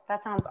cool.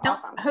 That sounds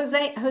awesome.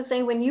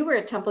 Jose, when you were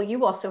at Temple,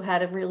 you also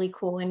had a really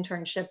cool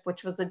internship,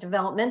 which was a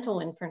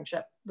developmental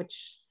internship,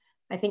 which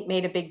I think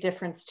made a big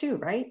difference too,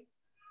 right?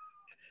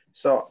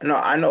 So no,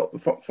 I know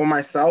for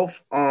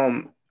myself,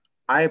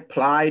 I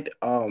applied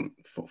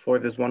for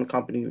this one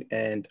company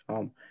and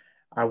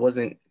I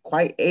wasn't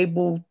quite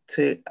able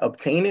to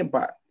obtain it,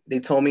 but they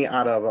told me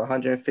out of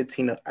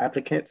 115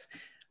 applicants,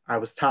 I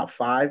was top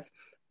 5.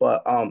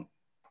 But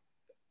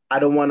I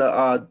don't want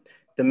to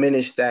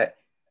diminish that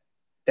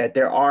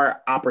there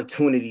are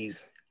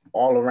opportunities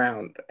all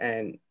around,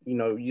 and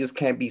you just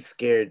can't be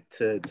scared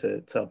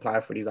to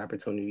apply for these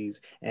opportunities.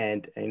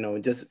 And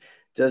just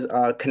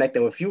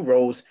connecting with you,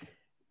 Rose,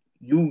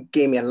 you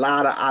gave me a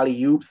lot of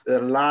alley-oops. A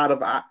lot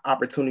of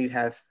opportunity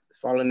has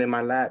fallen in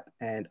my lap,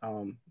 and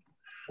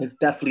it's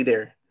definitely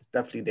there. It's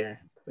definitely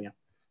there. So, yeah.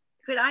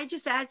 Could I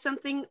just add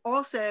something?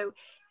 Also,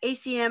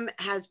 ACM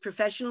has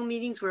professional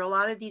meetings where a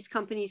lot of these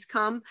companies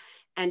come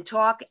and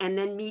talk and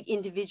then meet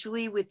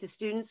individually with the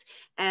students.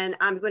 And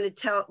I'm going to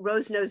tell,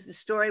 Rose knows the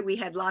story. We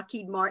had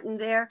Lockheed Martin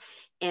there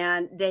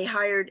and they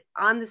hired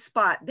on the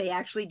spot. They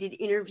actually did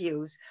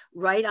interviews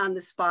right on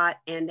the spot,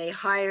 and they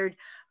hired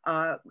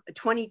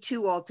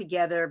 22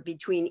 altogether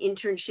between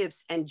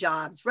internships and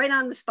jobs, right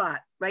on the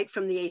spot, right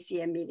from the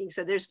ACM meeting.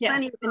 So there's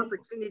plenty of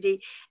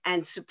opportunity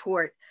and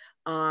support,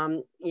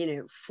 you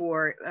know,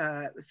 for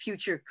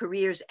future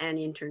careers and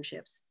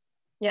internships.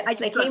 Yes,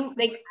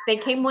 they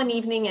came one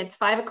evening at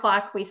 5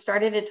 o'clock. We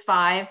started at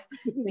 5.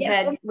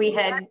 We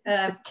had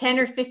 10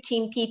 or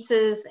 15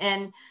 pizzas,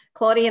 and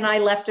Claudia and I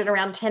left at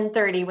around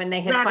 10:30 when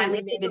they had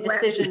finally made a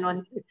decision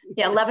on,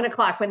 11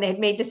 o'clock when they had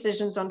made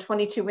decisions on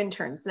 22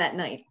 interns that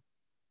night.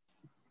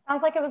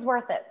 Sounds like it was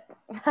worth it.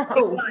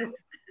 Oh,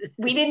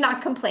 we did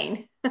not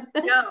complain.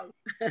 No,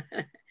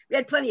 we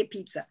had plenty of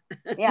pizza.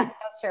 Yeah,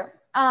 that's true.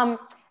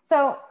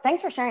 So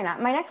thanks for sharing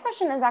that. My next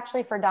question is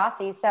actually for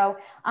Dossie. So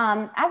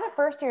as a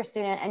first-year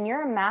student, and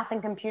you're a math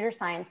and computer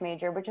science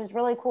major, which is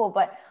really cool,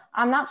 but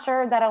I'm not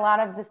sure that a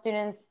lot of the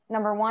students,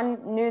 number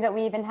one, knew that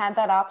we even had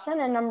that option,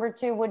 and number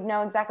two, would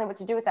know exactly what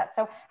to do with that.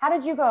 So how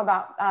did you go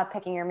about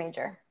picking your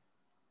major?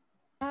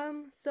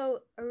 So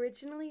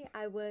originally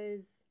I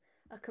was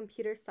a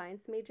computer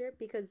science major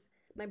because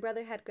my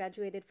brother had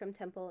graduated from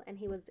Temple and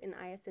he was an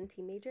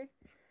IS&T major.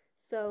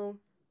 So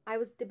I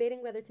was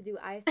debating whether to do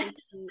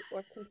IS&T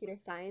or computer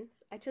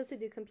science. I chose to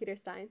do computer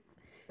science,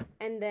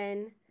 and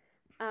then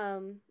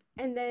I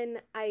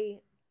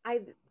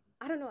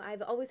don't know.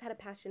 I've always had a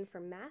passion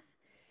for math,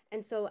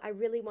 and so I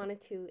really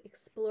wanted to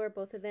explore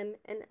both of them.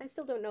 And I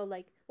still don't know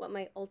like what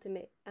my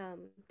ultimate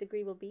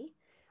degree will be,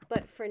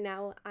 but for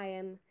now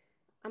I'm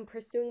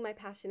pursuing my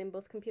passion in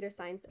both computer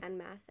science and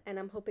math, and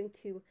I'm hoping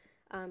to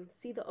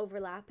see the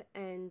overlap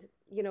and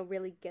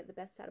really get the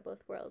best out of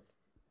both worlds.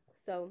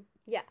 So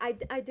yeah,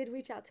 I did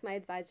reach out to my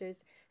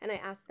advisors and I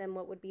asked them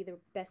what would be the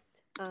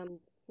best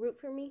route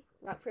for me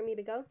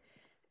to go,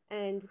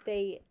 and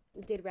they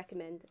did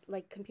recommend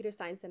like computer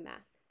science and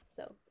math.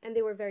 So, and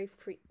they were very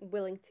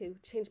willing to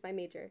change my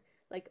major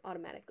like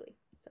automatically.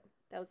 So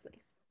that was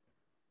nice.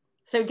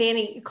 So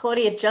Danny,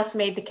 Claudia just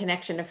made the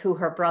connection of who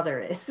her brother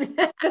is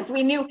because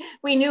we knew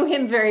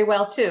him very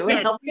well too and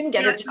helped him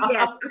get a job.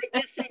 Yeah, I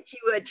just sent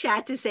you a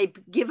chat to say,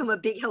 give him a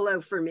big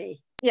hello for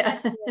me. Yeah.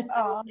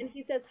 And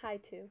he says hi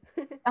too.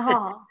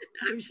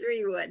 I'm sure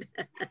he would.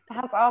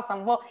 That's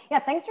awesome. Well, yeah,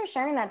 thanks for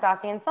sharing that,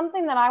 Dossie. And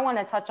something that I want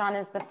to touch on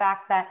is the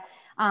fact that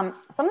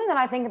something that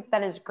I think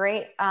that is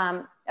great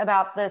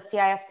about the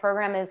CIS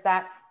program is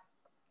that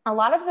a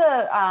lot of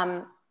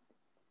the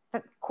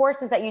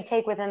courses that you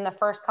take within the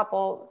first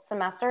couple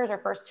semesters or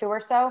first 2 or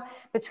so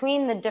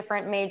between the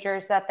different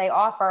majors that they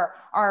offer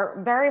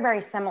are very,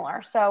 very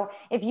similar. So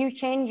if you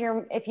change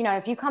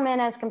if you come in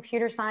as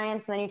computer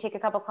science and then you take a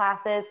couple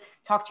classes,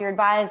 talk to your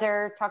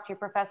advisor, talk to your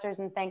professors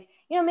and think,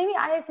 maybe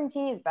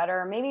IS&T is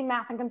better, maybe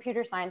math and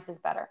computer science is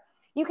better.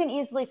 You can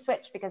easily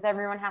switch because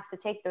everyone has to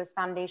take those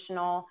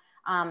foundational,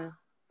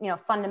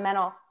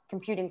 fundamental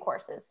computing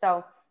courses.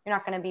 So you're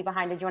not going to be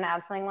behind. Did you want to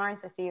add something, Lawrence?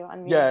 I see you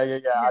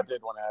unmuted. Yeah. I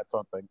did want to add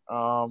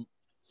something.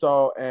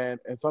 So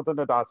something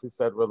that Dossie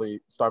said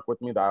really stuck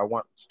with me that I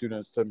want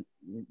students to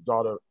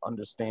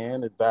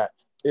understand is that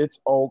it's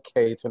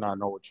okay to not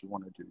know what you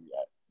want to do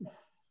yet.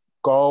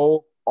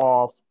 Go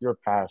off your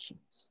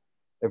passions.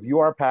 If you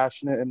are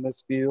passionate in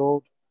this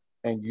field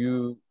and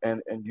you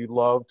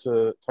love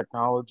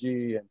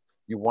technology and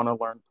you want to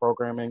learn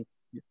programming,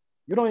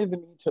 you don't even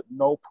need to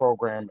know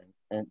programming.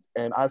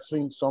 And I've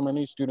seen so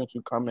many students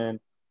who come in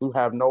who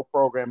have no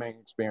programming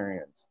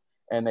experience,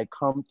 and they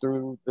come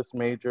through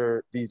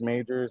these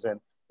majors, and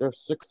they're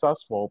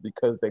successful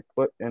because they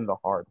put in the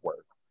hard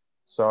work.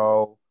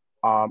 So,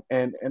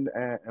 and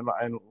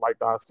like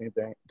Dossie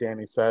and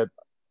Danny said,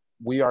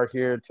 we are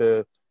here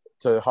to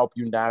help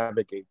you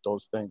navigate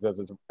those things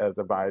as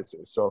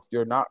advisors. So if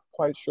you're not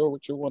quite sure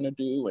what you want to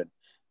do,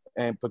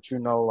 but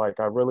like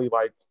I really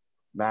like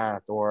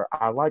math or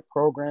I like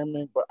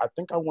programming, but I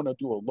think I want to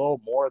do a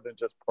little more than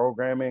just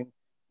programming,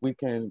 we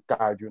can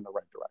guide you in the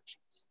right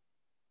directions.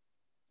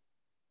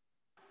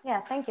 Yeah,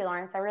 thank you,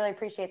 Lawrence. I really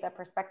appreciate that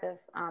perspective.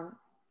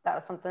 That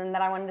was something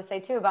that I wanted to say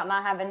too about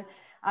not having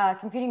a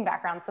computing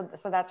background.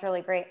 So that's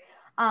really great.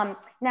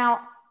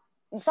 Now,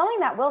 something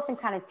that Wilson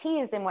kind of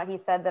teased in what he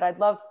said that I'd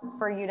love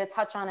for you to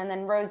touch on, and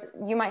then Rose,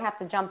 you might have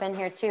to jump in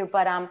here too,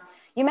 but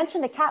you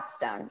mentioned a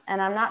capstone, and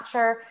I'm not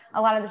sure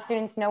a lot of the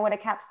students know what a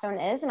capstone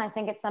is, and I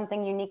think it's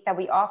something unique that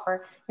we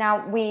offer.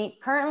 Now, we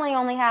currently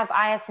only have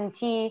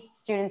IS&T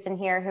students in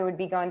here who would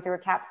be going through a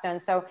capstone.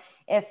 So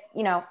if,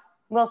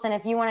 Wilson,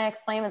 if you want to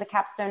explain what the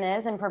capstone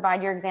is and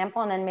provide your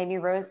example, and then maybe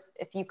Rose,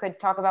 if you could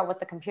talk about what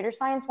the computer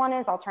science one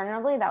is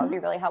alternatively, that would be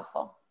really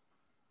helpful.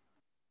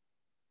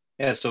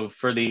 Yeah, so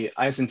for the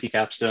IS&T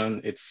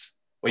capstone, it's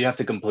what you have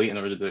to complete in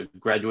order to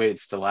graduate.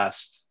 It's the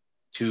last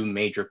 2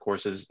 major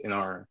courses in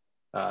our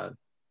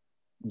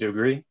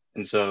degree.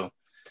 And so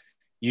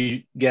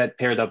you get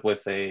paired up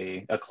with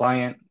a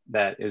client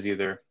that is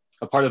either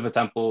a part of a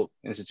Temple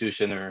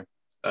institution or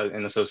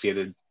an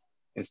associated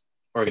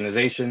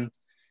organization.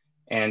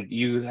 And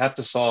you have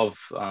to solve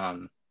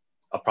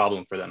a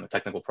problem for them, a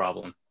technical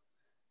problem.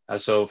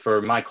 So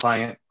for my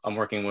client, I'm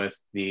working with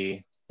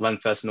the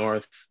Lenfest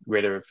North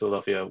Greater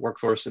Philadelphia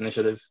Workforce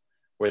Initiative,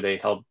 where they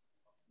help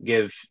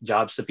give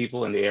jobs to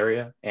people in the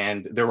area.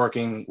 And they're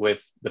working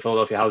with the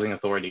Philadelphia Housing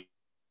Authority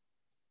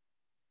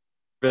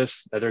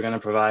that they're going to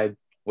provide,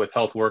 with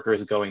health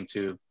workers going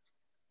to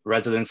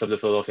residents of the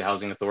Philadelphia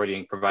Housing Authority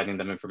and providing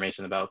them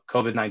information about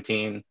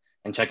COVID-19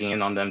 and checking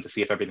in on them to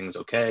see if everything's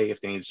okay, if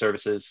they need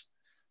services.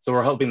 So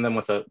we're helping them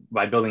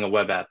by building a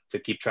web app to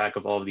keep track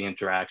of all of the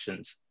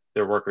interactions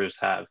their workers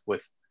have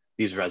with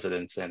these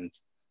residents and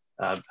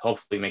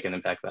hopefully make an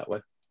impact that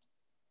way.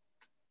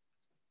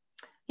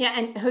 Yeah,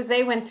 and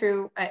Jose went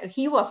through,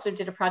 he also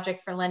did a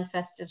project for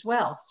LendFest as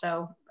well.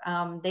 So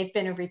they've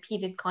been a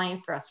repeated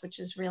client for us, which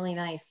is really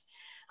nice.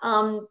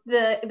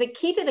 The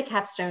key to the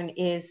capstone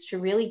is to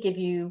really give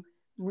you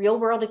real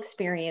world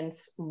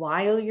experience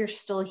while you're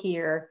still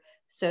here,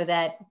 so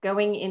that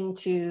going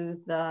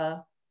into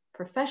the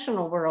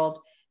professional world,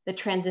 the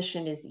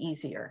transition is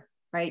easier,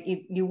 right?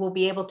 You will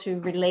be able to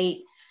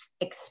relate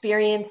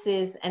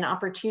experiences and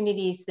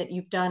opportunities that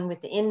you've done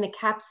within the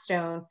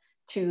capstone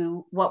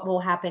to what will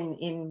happen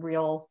in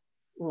real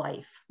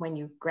life when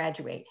you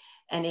graduate.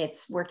 And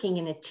it's working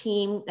in a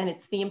team, and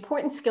it's the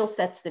important skill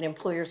sets that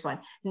employers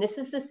want. And this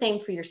is the same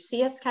for your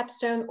CS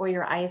capstone or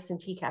your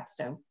IS&T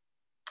capstone.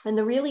 And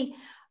the really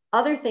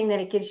other thing that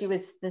it gives you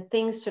is the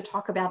things to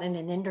talk about in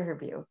an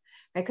interview, right?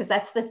 Because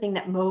that's the thing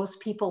that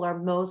most people are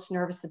most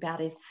nervous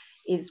about is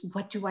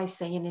what do I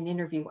say in an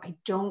interview? I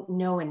don't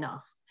know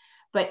enough.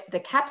 But the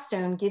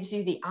capstone gives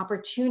you the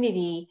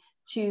opportunity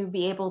to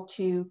be able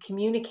to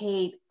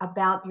communicate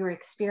about your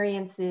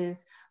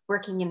experiences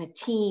working in a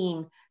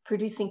team,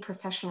 producing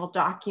professional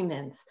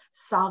documents,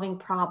 solving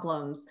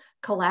problems,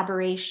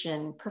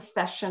 collaboration,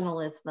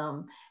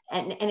 professionalism.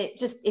 And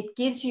it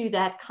gives you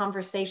that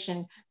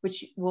conversation,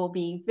 which will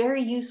be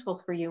very useful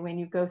for you when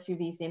you go through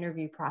these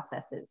interview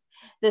processes.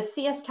 The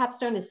CS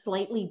capstone is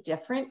slightly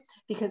different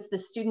because the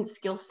student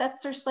skill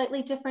sets are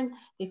slightly different.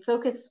 They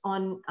focus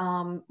on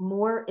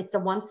more, it's a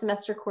 1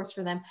 semester course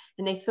for them,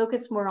 and they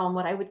focus more on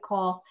what I would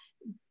call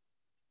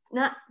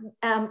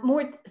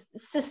more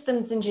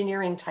systems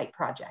engineering type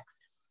projects.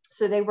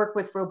 So they work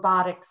with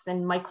robotics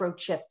and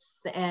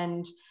microchips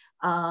and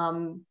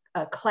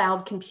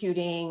cloud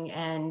computing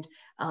and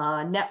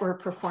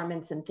network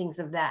performance and things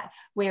of that,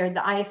 where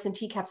the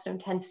IS&T capstone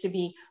tends to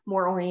be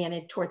more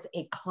oriented towards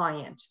a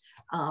client.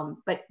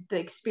 But the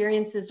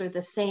experiences are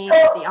the same,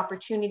 the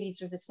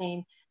opportunities are the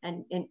same,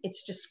 and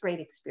it's just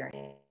great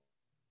experience.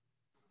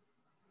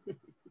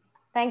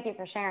 Thank you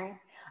for sharing.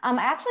 I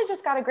actually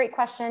just got a great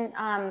question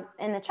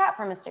in the chat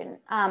from a student.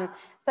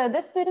 So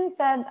this student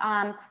said,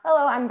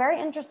 hello, I'm very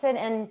interested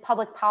in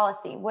public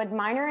policy. Would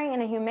minoring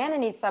in a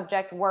humanities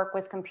subject work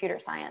with computer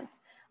science?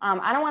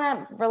 I don't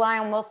want to rely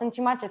on Wilson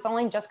too much. It's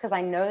only just because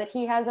I know that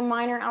he has a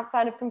minor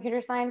outside of computer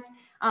science.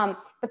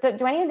 But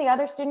do any of the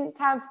other students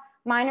have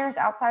minors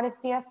outside of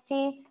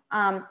CST?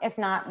 If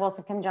not,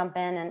 Wilson can jump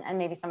in and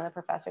maybe some of the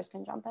professors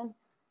can jump in.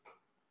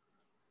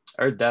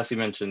 I heard Dassy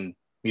mention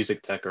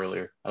music tech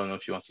earlier. I don't know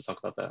if she wants to talk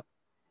about that.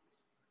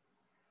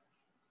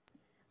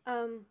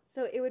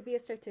 So it would be a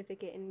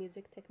certificate in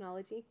music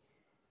technology.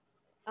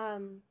 I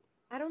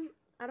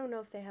don't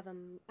know if they have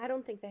I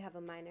don't think they have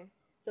a minor,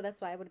 so that's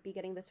why I would be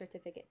getting the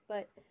certificate.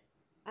 But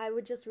I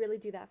would just really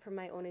do that for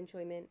my own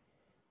enjoyment,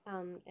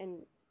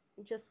 and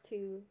just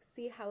to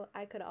see how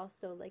I could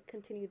also like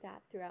continue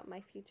that throughout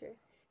my future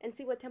and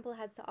see what Temple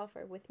has to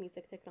offer with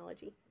music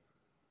technology.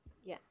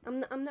 Yeah,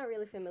 I'm not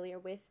really familiar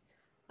with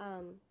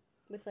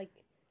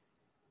like,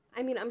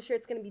 I mean, I'm sure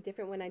it's gonna be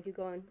different when I do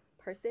go in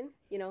person,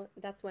 you know,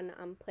 that's when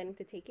I'm planning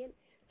to take it.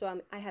 So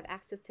I have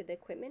access to the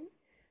equipment.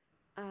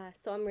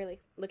 So I'm really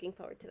looking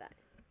forward to that.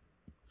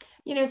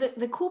 You know,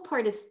 the cool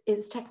part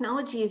is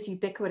technology is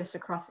ubiquitous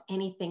across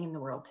anything in the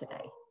world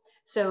today.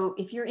 So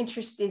if your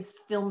interest is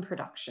film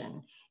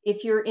production,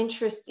 if your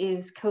interest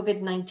is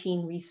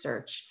COVID-19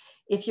 research,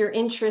 if your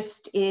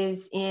interest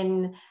is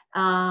in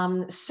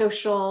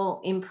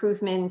social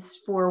improvements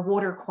for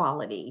water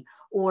quality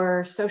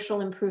or social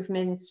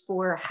improvements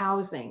for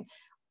housing,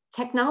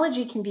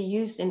 technology can be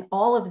used in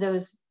all of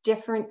those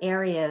different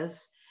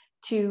areas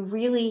to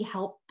really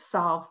help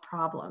solve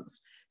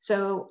problems.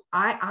 So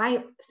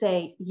I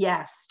say,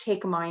 yes,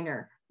 take a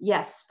minor.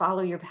 Yes,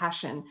 follow your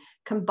passion.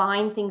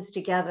 Combine things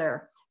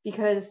together,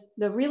 because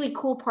the really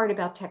cool part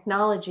about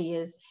technology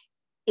is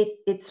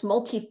it's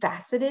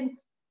multifaceted,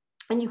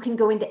 and you can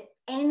go into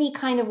any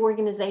kind of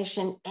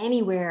organization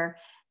anywhere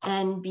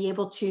and be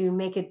able to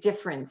make a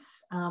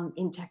difference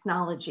in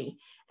technology.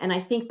 And I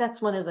think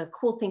that's one of the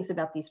cool things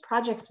about these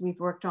projects we've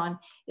worked on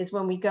is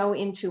when we go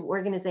into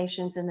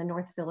organizations in the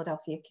North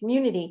Philadelphia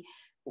community,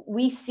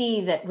 we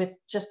see that with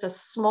just a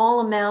small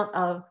amount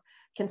of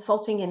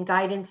consulting and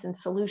guidance and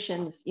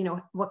solutions, you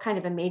know, what kind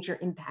of a major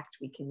impact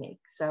we can make.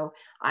 So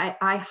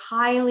I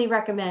highly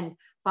recommend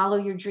follow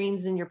your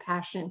dreams and your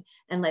passion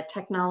and let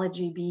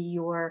technology be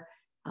your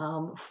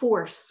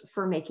force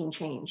for making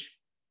change.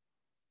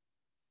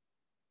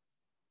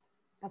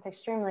 That's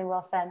extremely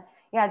well said.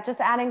 Yeah, just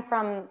adding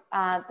from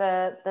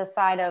the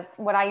side of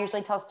what I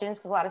usually tell students,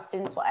 because a lot of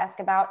students will ask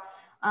about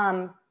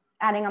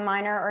adding a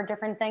minor or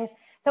different things.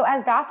 So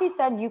as Dossie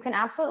said, you can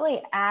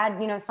absolutely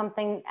add, you know,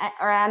 something,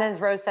 or as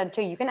Rose said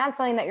too, you can add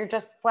something that you're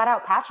just flat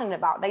out passionate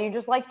about, that you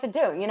just like to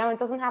do. You know, it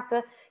doesn't have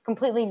to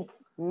completely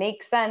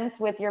make sense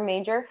with your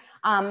major.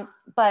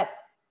 But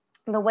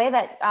the way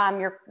that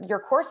your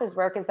courses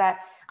work is that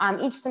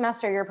each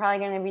semester you're probably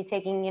going to be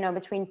taking, you know,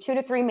 between 2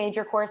 to 3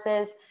 major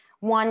courses,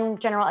 1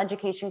 general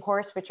education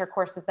course, which are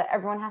courses that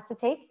everyone has to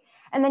take.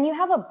 And then you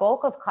have a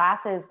bulk of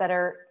classes that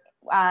are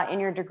in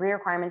your degree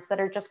requirements that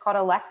are just called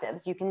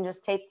electives. You can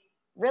just take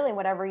really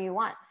whatever you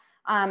want.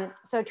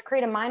 So to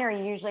create a minor,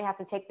 you usually have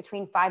to take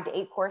between 5 to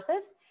 8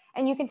 courses,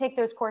 and you can take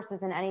those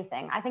courses in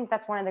anything. I think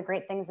that's one of the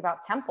great things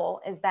about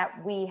Temple is that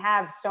we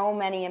have so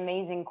many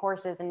amazing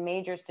courses and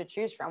majors to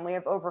choose from. We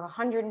have over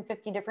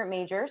 150 different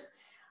majors.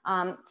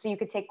 So you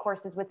could take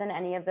courses within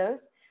any of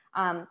those.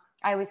 I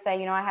always say,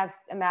 you know, I have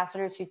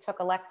ambassadors who took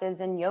electives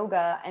in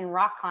yoga and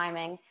rock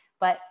climbing,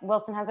 but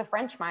Wilson has a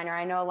French minor.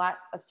 I know a lot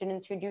of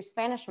students who do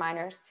Spanish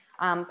minors.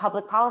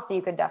 Public policy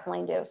you could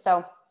definitely do.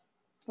 So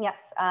yes,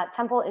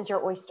 Temple is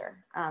your oyster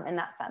in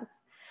that sense.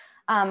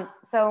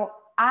 So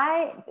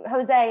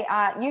Jose,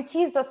 you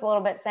teased us a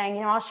little bit saying,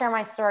 you know, I'll share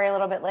my story a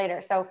little bit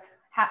later. So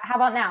how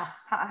about now?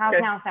 How's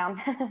Okay. now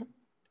sound?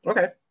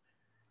 Okay.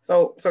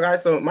 So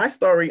guys, so my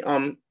story,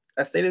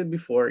 as stated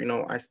before, you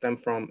know, I stem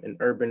from the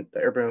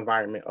urban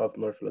environment of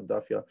North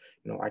Philadelphia.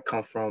 You know, I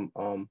come from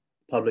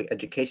public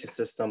education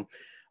system,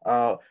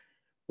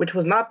 which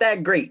was not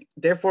that great.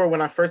 Therefore,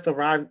 when I first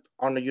arrived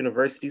on the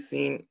university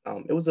scene,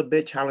 it was a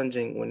bit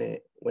challenging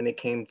when it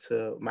came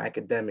to my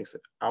academics.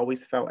 I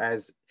always felt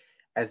as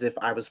if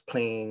I was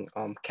playing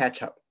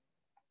catch up.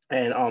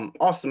 And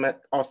also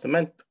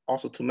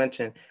to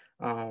mention,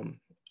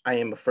 I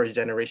am a first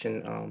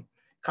generation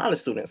college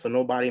student, so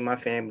nobody in my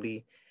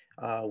family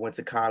went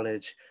to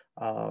college.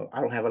 I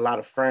don't have a lot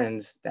of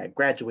friends that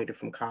graduated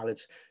from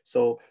college,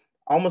 so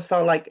I almost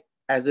felt like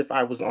as if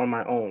I was on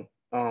my own.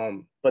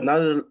 But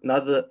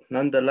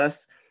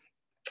nonetheless,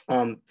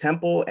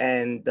 Temple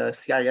and the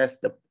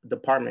CIS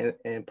department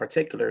in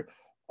particular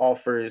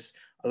offers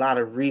a lot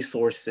of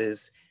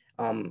resources,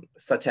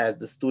 such as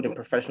the student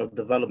professional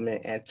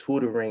development and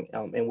tutoring,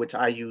 in which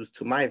I use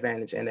to my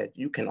advantage and that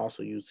you can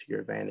also use to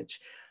your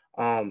advantage.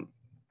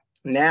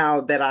 Now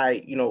that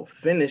I, you know,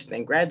 finished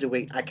and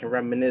graduate, I can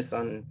reminisce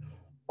on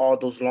all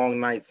those long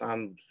nights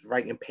I'm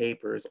writing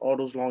papers, all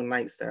those long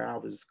nights that I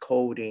was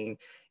coding,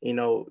 you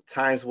know,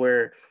 times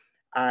where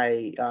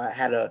I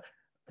had to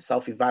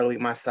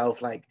self-evaluate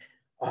myself, like,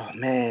 oh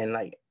man,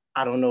 like,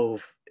 I don't know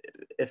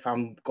if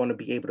I'm going to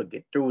be able to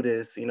get through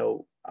this, you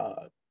know,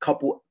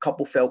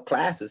 couple failed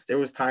classes. There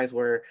was times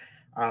where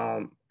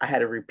I had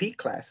to repeat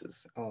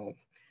classes,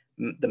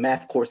 the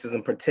math courses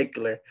in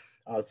particular.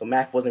 So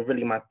math wasn't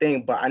really my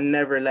thing, but I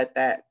never let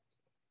that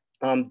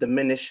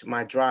diminish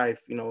my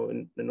drive, you know,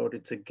 in order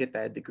to get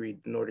that degree,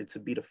 in order to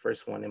be the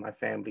first one in my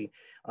family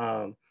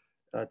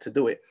to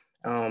do it.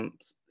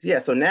 Yeah,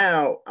 so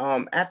now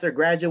after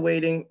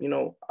graduating, you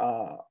know,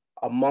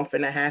 a month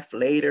and a half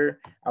later,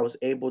 I was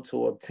able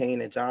to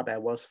obtain a job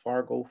at Wells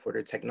Fargo for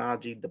the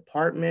technology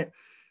department.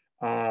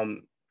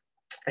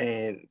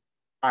 And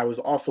I was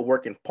also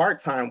working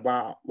part-time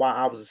while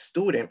I was a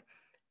student.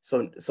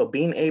 So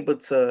being able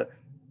to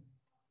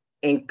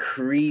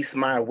increase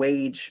my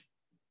wage,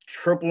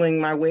 tripling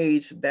my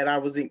wage that I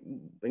was, you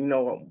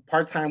know,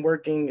 part-time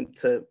working,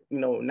 to, you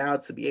know, now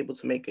to be able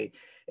to make a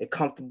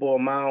comfortable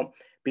amount,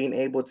 being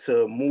able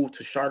to move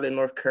to Charlotte,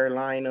 North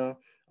Carolina,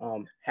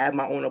 have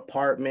my own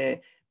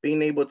apartment,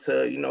 being able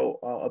to, you know,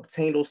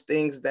 obtain those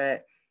things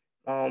that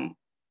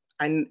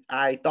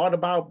I thought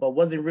about but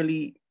wasn't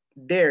really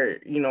there.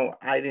 You know,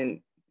 I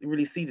didn't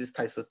really see these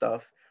types of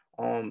stuff.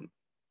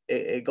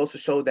 It goes to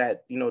show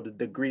that, you know, the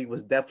degree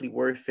was definitely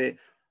worth it.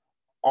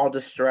 All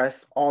the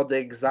stress, all the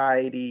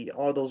anxiety,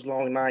 all those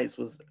long nights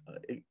was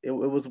it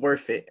was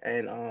worth it.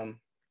 And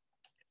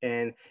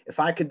if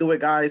I could do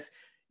it, guys,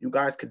 you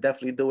guys could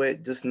definitely do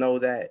it. Just know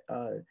that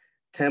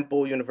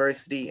Temple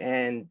University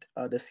and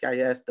the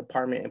CIS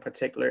department in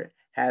particular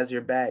has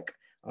your back.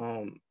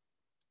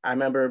 I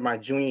remember my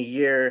junior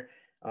year,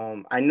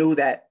 I knew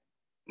that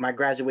my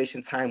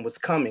graduation time was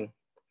coming.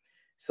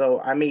 So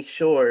I made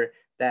sure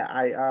that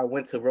I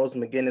went to Rose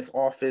McGinnis'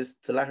 office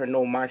to let her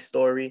know my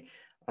story,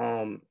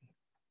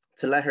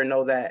 to let her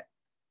know that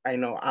I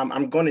know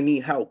I'm going to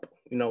need help,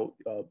 you know,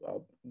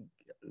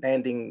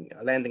 landing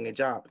a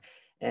job.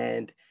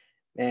 And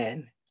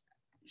man,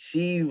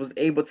 she was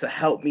able to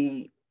help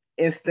me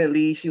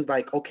instantly. She was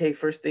like, okay,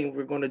 first thing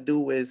we're going to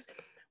do is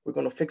we're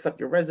going to fix up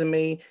your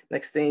resume.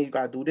 Next thing, you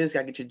got to do this, you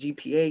got to get your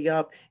GPA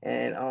up,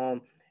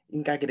 and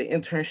you got to get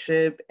an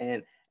internship.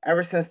 And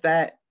ever since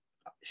that,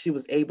 she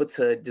was able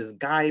to just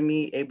guide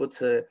me, able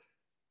to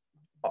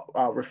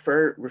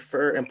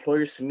refer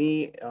employers to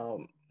me,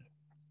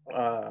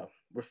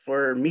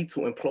 refer me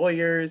to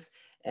employers.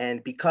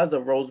 And because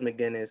of Rose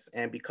McGinnis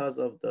and because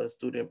of the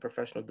student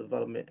professional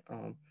development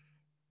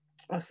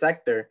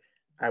sector,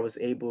 I was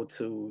able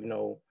to, you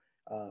know,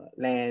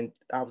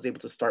 I was able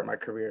to start my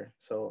career.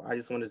 So I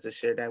just wanted to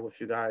share that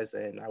with you guys,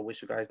 and I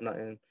wish you guys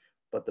nothing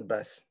but the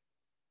best.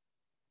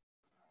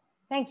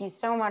 Thank you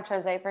so much,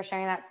 Jose, for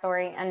sharing that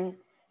story. And,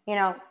 you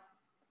know,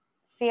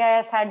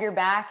 CIS had your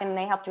back and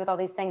they helped you with all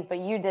these things, but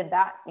you did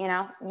that, you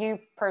know, you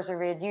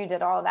persevered, you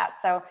did all of that.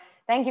 So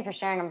thank you for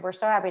sharing them. We're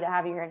so happy to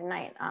have you here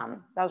tonight.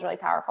 That was really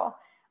powerful,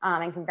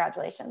 and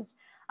congratulations.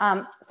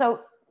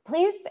 So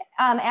please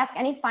ask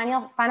any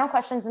final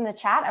questions in the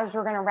chat as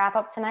we're going to wrap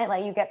up tonight,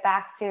 let you get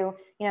back to,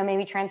 you know,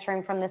 maybe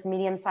transferring from this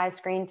medium-sized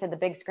screen to the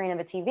big screen of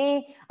a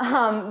TV.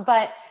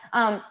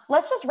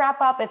 Let's just wrap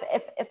up.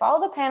 If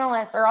all the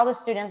panelists, or all the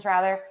students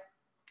rather,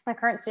 the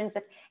current students,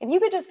 if you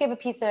could just give a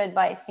piece of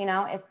advice, you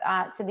know, if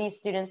to these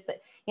students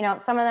that, you know,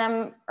 some of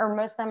them or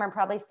most of them are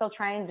probably still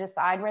trying to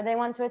decide where they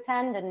want to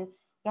attend, and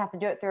you have to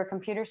do it through a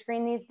computer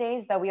screen these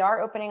days, though we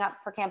are opening up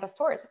for campus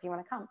tours if you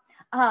want to come.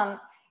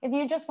 If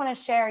you just want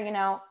to share, you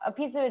know, a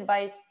piece of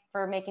advice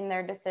for making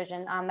their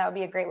decision, that would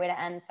be a great way to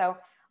end. So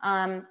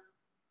I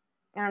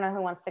don't know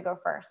who wants to go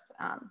first,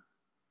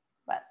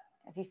 but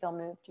if you feel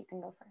moved, you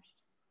can go first.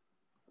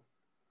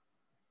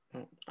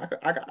 I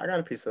got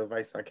a piece of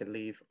advice I could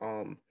leave.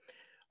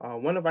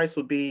 One advice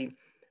would be,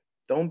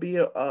 don't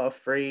be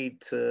afraid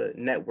to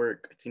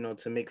network, you know,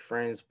 to make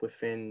friends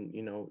within,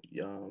 you know,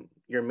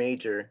 your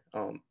major.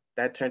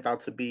 That turned out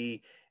to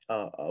be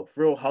a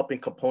real helping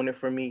component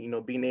for me, you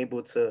know, being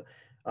able to,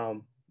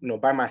 you know,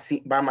 by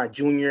my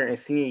junior and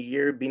senior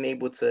year, being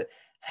able to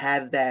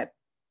have that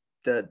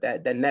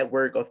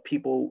network of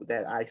people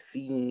that I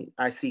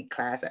see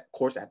class at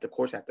course after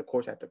course after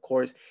course after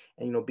course,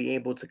 and, you know, be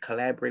able to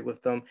collaborate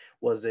with them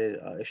was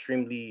a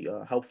extremely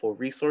helpful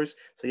resource.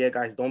 So yeah,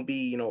 guys, don't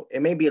be, you know,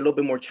 it may be a little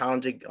bit more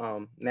challenging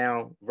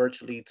now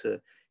virtually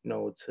to, you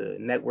know, to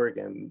network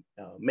and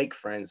make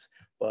friends,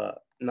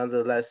 but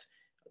nonetheless,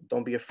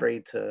 don't be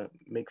afraid to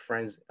make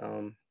friends,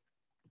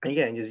 and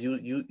yeah, and just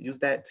use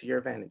that to your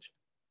advantage.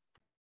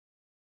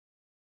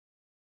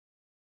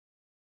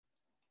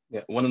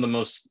 Yeah, one of the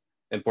most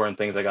important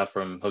things I got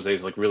from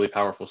Jose's like really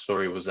powerful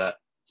story was that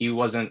he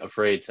wasn't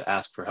afraid to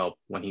ask for help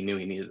when he knew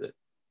he needed it.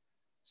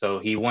 So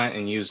he went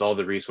and used all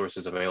the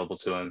resources available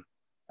to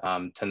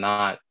him, to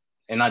not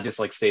just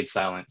like stayed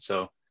silent.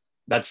 So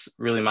that's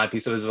really my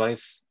piece of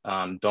advice.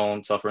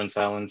 Don't suffer in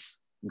silence.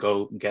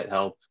 Go get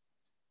help.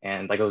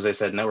 And like Jose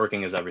said,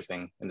 networking is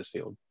everything in this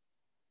field.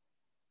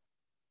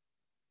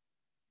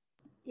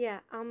 Yeah,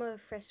 I'm a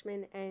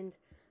freshman, and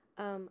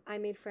I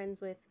made friends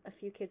with a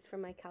few kids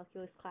from my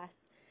calculus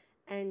class,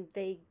 and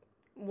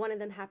one of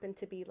them happened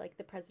to be like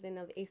the president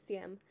of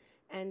ACM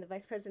and the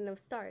vice president of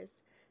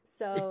STARS.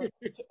 So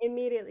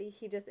immediately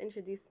he just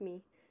introduced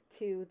me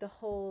to the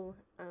whole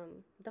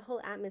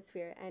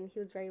atmosphere, and he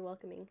was very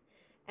welcoming,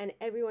 and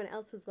everyone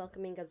else was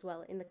welcoming as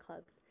well in the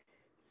clubs.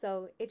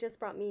 So it just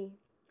brought me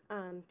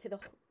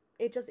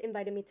it just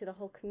invited me to the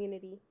whole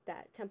community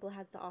that Temple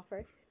has to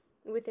offer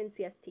within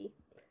CST.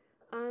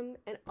 And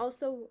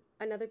also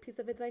another piece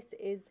of advice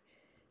is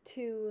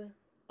to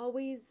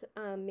always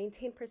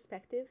maintain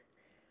perspective.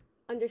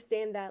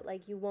 Understand that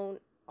like you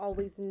won't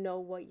always know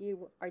what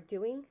you are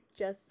doing.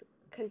 Just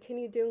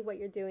continue doing what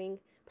you're doing.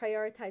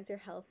 Prioritize your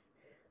health.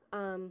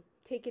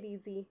 Take it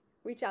easy.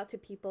 Reach out to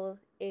people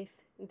if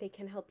they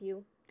can help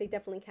you. They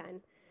definitely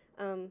can.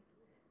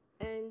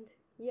 And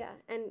yeah,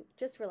 and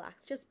just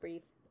relax. Just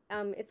breathe.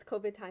 It's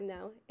COVID time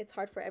now. It's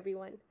hard for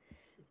everyone,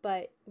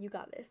 but you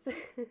got this.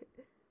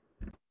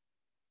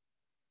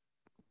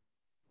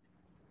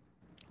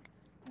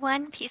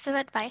 One piece of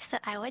advice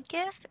that I would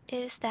give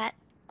is that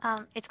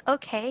it's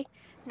okay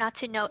not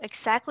to know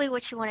exactly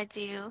what you want to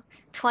do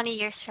 20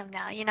 years from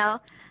now. You know,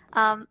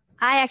 I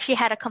actually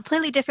had a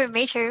completely different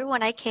major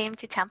when I came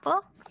to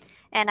Temple,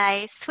 and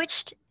I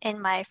switched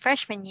in my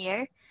freshman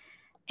year.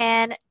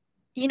 And,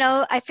 you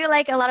know, I feel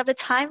like a lot of the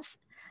times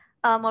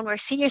when we're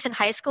seniors in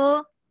high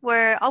school,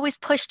 we're always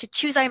pushed to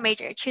choose our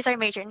major,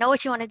 know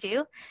what you want to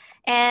do.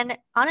 And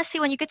honestly,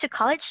 when you get to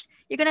college,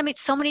 you're going to meet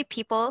so many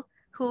people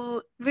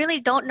who really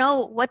don't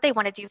know what they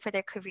want to do for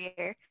their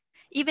career.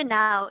 Even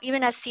now,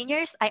 even as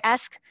seniors, I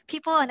ask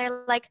people and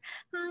they're like,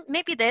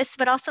 maybe this,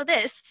 but also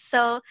this.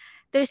 So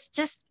there's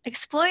just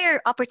explore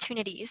your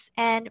opportunities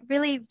and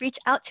really reach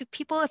out to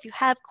people. If you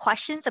have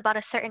questions about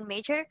a certain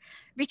major,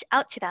 reach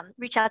out to them,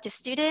 reach out to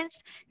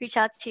students, reach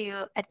out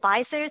to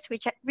advisors,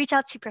 reach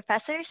out to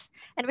professors,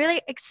 and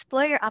really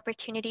explore your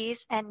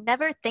opportunities and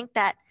never think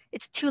that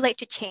it's too late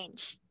to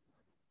change.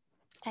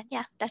 And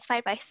yeah, that's my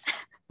advice.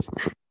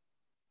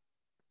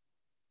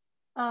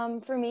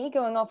 For me,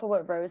 going off of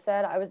what Rose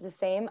said, I was the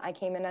same. I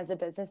came in as a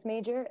business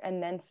major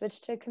and then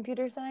switched to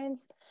computer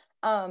science.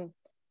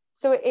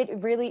 So it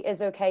really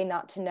is okay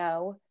not to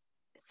know.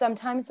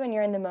 Sometimes when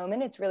you're in the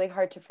moment, it's really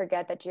hard to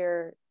forget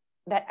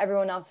that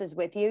everyone else is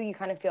with you. You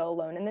kind of feel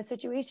alone in the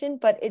situation,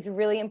 but it's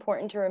really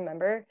important to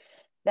remember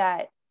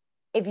that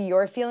if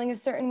you're feeling a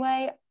certain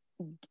way,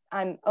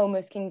 I'm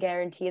almost can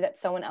guarantee that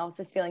someone else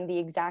is feeling the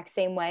exact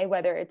same way,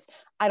 whether it's,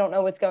 I don't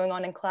know what's going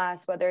on in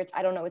class, whether it's,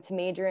 I don't know what to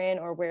major in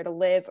or where to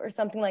live or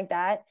something like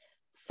that.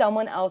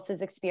 Someone else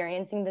is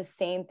experiencing the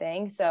same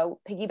thing. So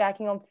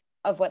piggybacking on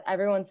of what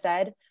everyone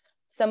said,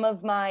 some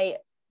of my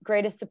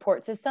greatest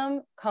support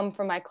system come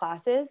from my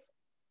classes.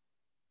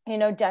 You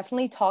know,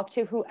 definitely talk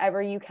to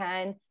whoever you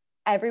can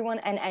everyone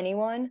and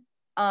anyone.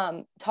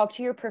 Talk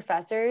to your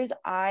professors.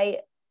 I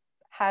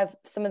have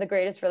some of the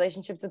greatest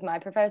relationships with my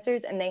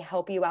professors, and they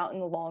help you out in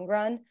the long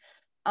run.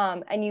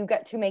 And you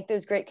get to make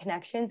those great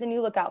connections, and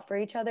you look out for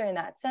each other in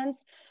that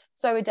sense.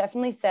 So I would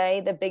definitely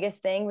say the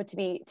biggest thing would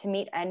be to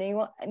meet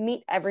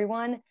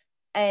everyone,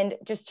 and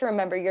just to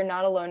remember you're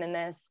not alone in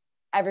this.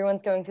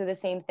 Everyone's going through the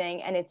same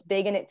thing, and it's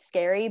big and it's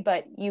scary,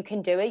 but you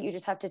can do it. You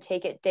just have to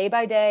take it day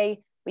by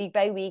day, week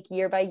by week,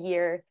 year by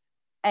year,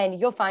 and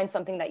you'll find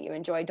something that you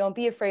enjoy. Don't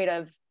be afraid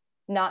of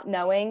not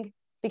knowing,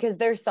 because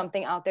there's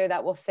something out there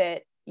that will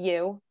fit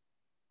you.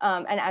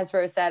 And as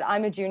Rose said,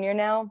 I'm a junior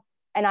now,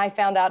 and I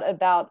found out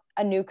about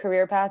a new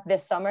career path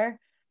this summer.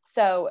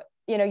 So,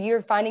 you know,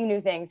 you're finding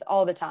new things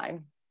all the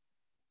time.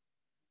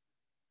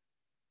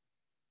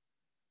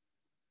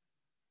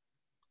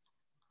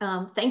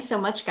 Thanks so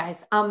much,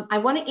 guys. I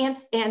want to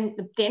answer,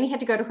 and Danny had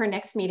to go to her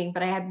next meeting,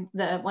 but I had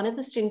one of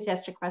the students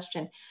asked a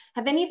question.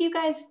 Have any of you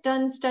guys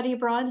done study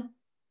abroad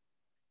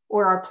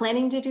or are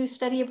planning to do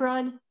study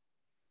abroad?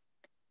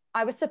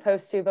 I was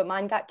supposed to, but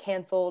mine got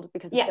canceled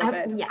because of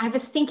COVID. I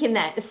was thinking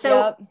that.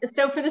 So,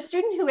 so for the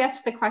student who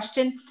asked the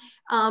question,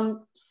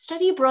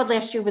 study abroad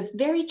last year was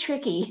very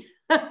tricky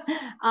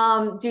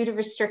due to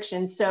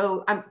restrictions.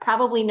 So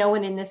probably no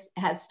one in this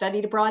has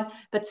studied abroad,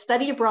 but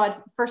study abroad,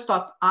 first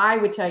off, I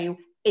would tell you,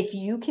 if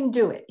you can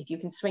do it, if you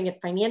can swing it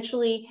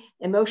financially,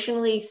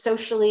 emotionally,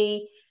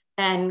 socially,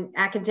 and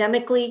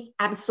academically,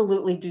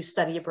 absolutely do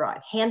study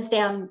abroad. Hands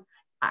down,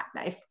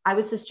 if I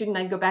was a student,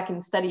 I'd go back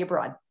and study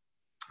abroad.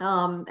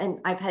 And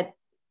I've had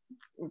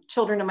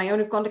children of my own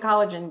who've gone to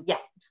college, and yeah,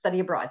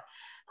 study abroad.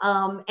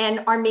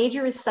 And our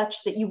major is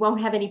such that you won't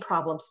have any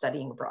problem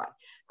studying abroad.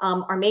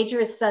 Our major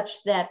is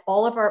such that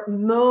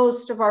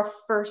most of our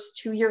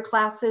first 2-year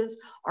classes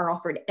are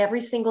offered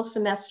every single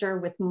semester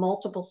with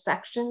multiple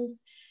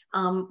sections.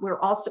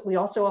 We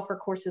also offer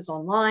courses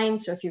online.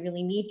 So if you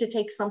really need to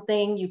take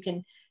something, you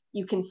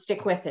can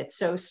stick with it.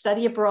 So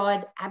study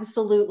abroad,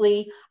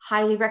 absolutely,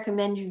 highly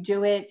recommend you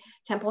do it.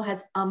 Temple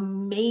has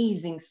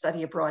amazing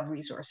study abroad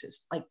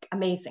resources, like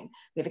amazing.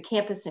 We have a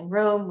campus in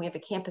Rome, we have a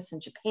campus in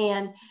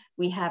Japan,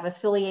 we have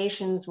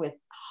affiliations with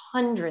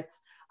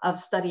hundreds of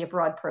study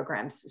abroad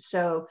programs.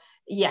 So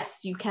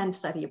yes, you can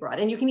study abroad,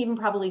 and you can even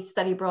probably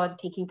study abroad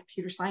taking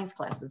computer science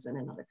classes in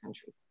another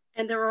country.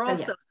 And there are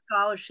also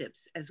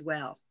scholarships as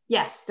well.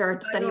 Yes, there are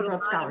study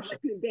abroad scholarships.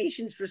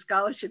 Recommendations for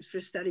scholarships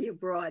for study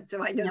abroad.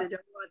 So I know that there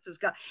are lots of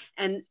scholarships.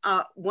 And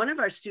one of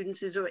our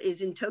students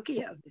is in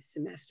Tokyo this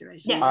semester,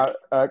 as you know.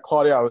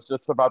 Claudia, I was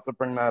just about to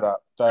bring that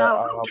up.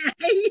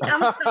 Okay.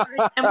 I'm sorry.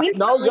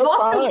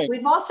 And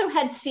we've also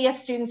had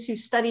CS students who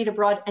studied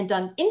abroad and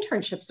done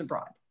internships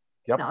abroad.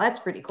 Yep. Now that's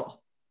pretty cool.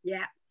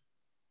 Yeah.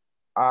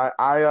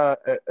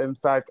 In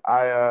fact,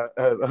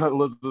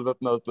 Elizabeth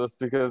knows this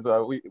because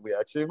we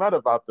actually met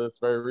about this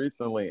very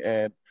recently,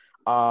 and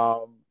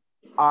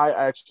I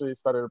actually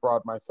studied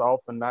abroad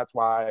myself, and that's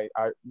why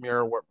I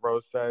mirror what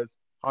Rose says.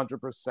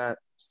 100%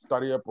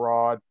 study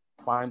abroad,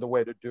 find a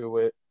way to do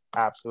it.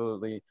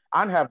 Absolutely,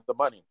 I didn't have the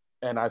money,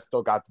 and I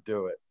still got to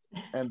do it.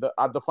 And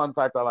the fun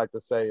fact I like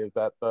to say is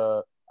that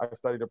I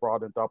studied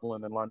abroad in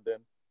Dublin and London.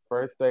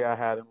 First day I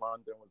had in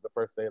London was the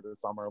first day of the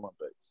Summer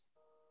Olympics.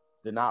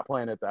 Did not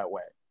plan it that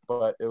way,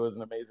 but it was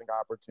an amazing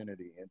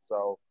opportunity. And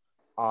so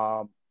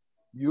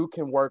you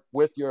can work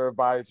with your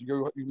advisor.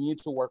 You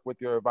need to work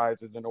with your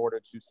advisors in order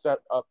to set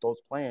up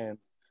those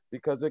plans,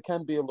 because it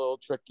can be a little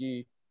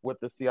tricky with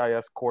the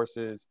CIS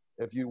courses.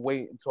 If you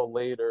wait until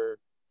later,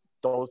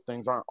 those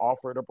things aren't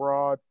offered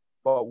abroad,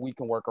 but we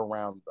can work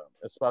around them,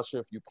 especially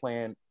if you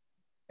plan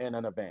in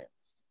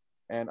advance.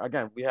 And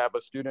again, we have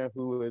a student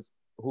who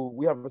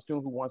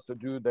wants to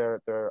do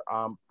their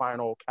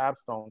final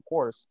capstone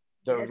course.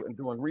 They're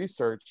doing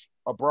research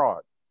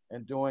abroad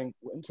and doing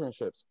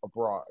internships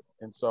abroad.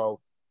 And so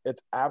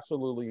it's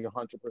absolutely 100%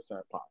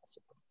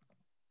 possible.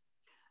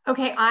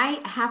 Okay,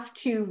 I have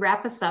to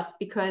wrap us up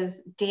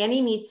because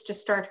Danny needs to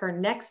start her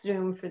next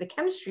Zoom for the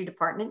chemistry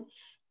department,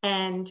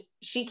 and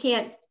she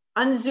can't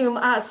unzoom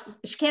us.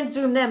 She can't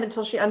Zoom them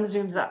until she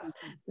unzooms us.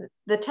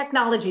 The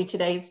technology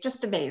today is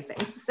just amazing.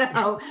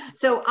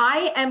 So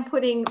I am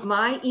putting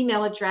my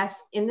email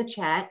address in the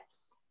chat.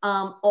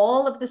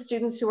 All of the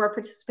students who are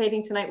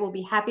participating tonight will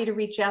be happy to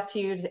reach out to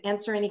you to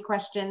answer any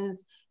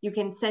questions. You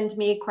can send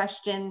me a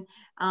question.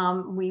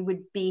 We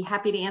would be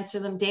happy to answer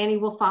them. Danny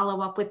will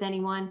follow up with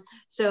anyone.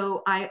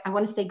 So I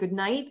want to say good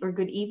night or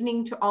good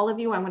evening to all of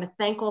you. I want to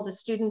thank all the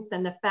students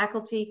and the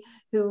faculty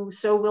who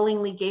so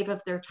willingly gave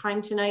up their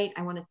time tonight.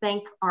 I want to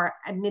thank our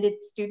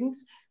admitted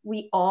students.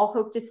 We all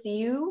hope to see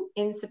you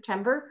in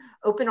September.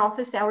 Open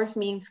office hours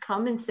means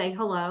come and say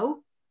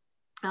hello.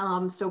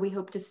 So we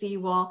hope to see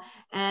you all.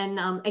 And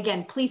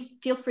again, please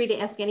feel free to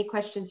ask any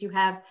questions you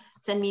have.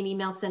 Send me an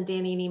email, send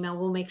Danny an email.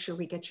 We'll make sure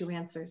we get you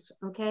answers,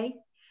 okay?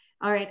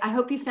 All right, I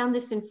hope you found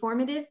this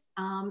informative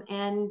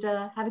and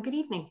have a good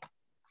evening.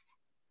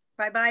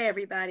 Bye-bye,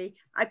 everybody.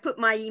 I put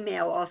my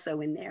email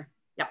also in there.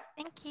 Yep.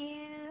 Thank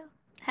you.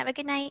 Have a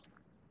good night.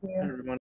 Everyone.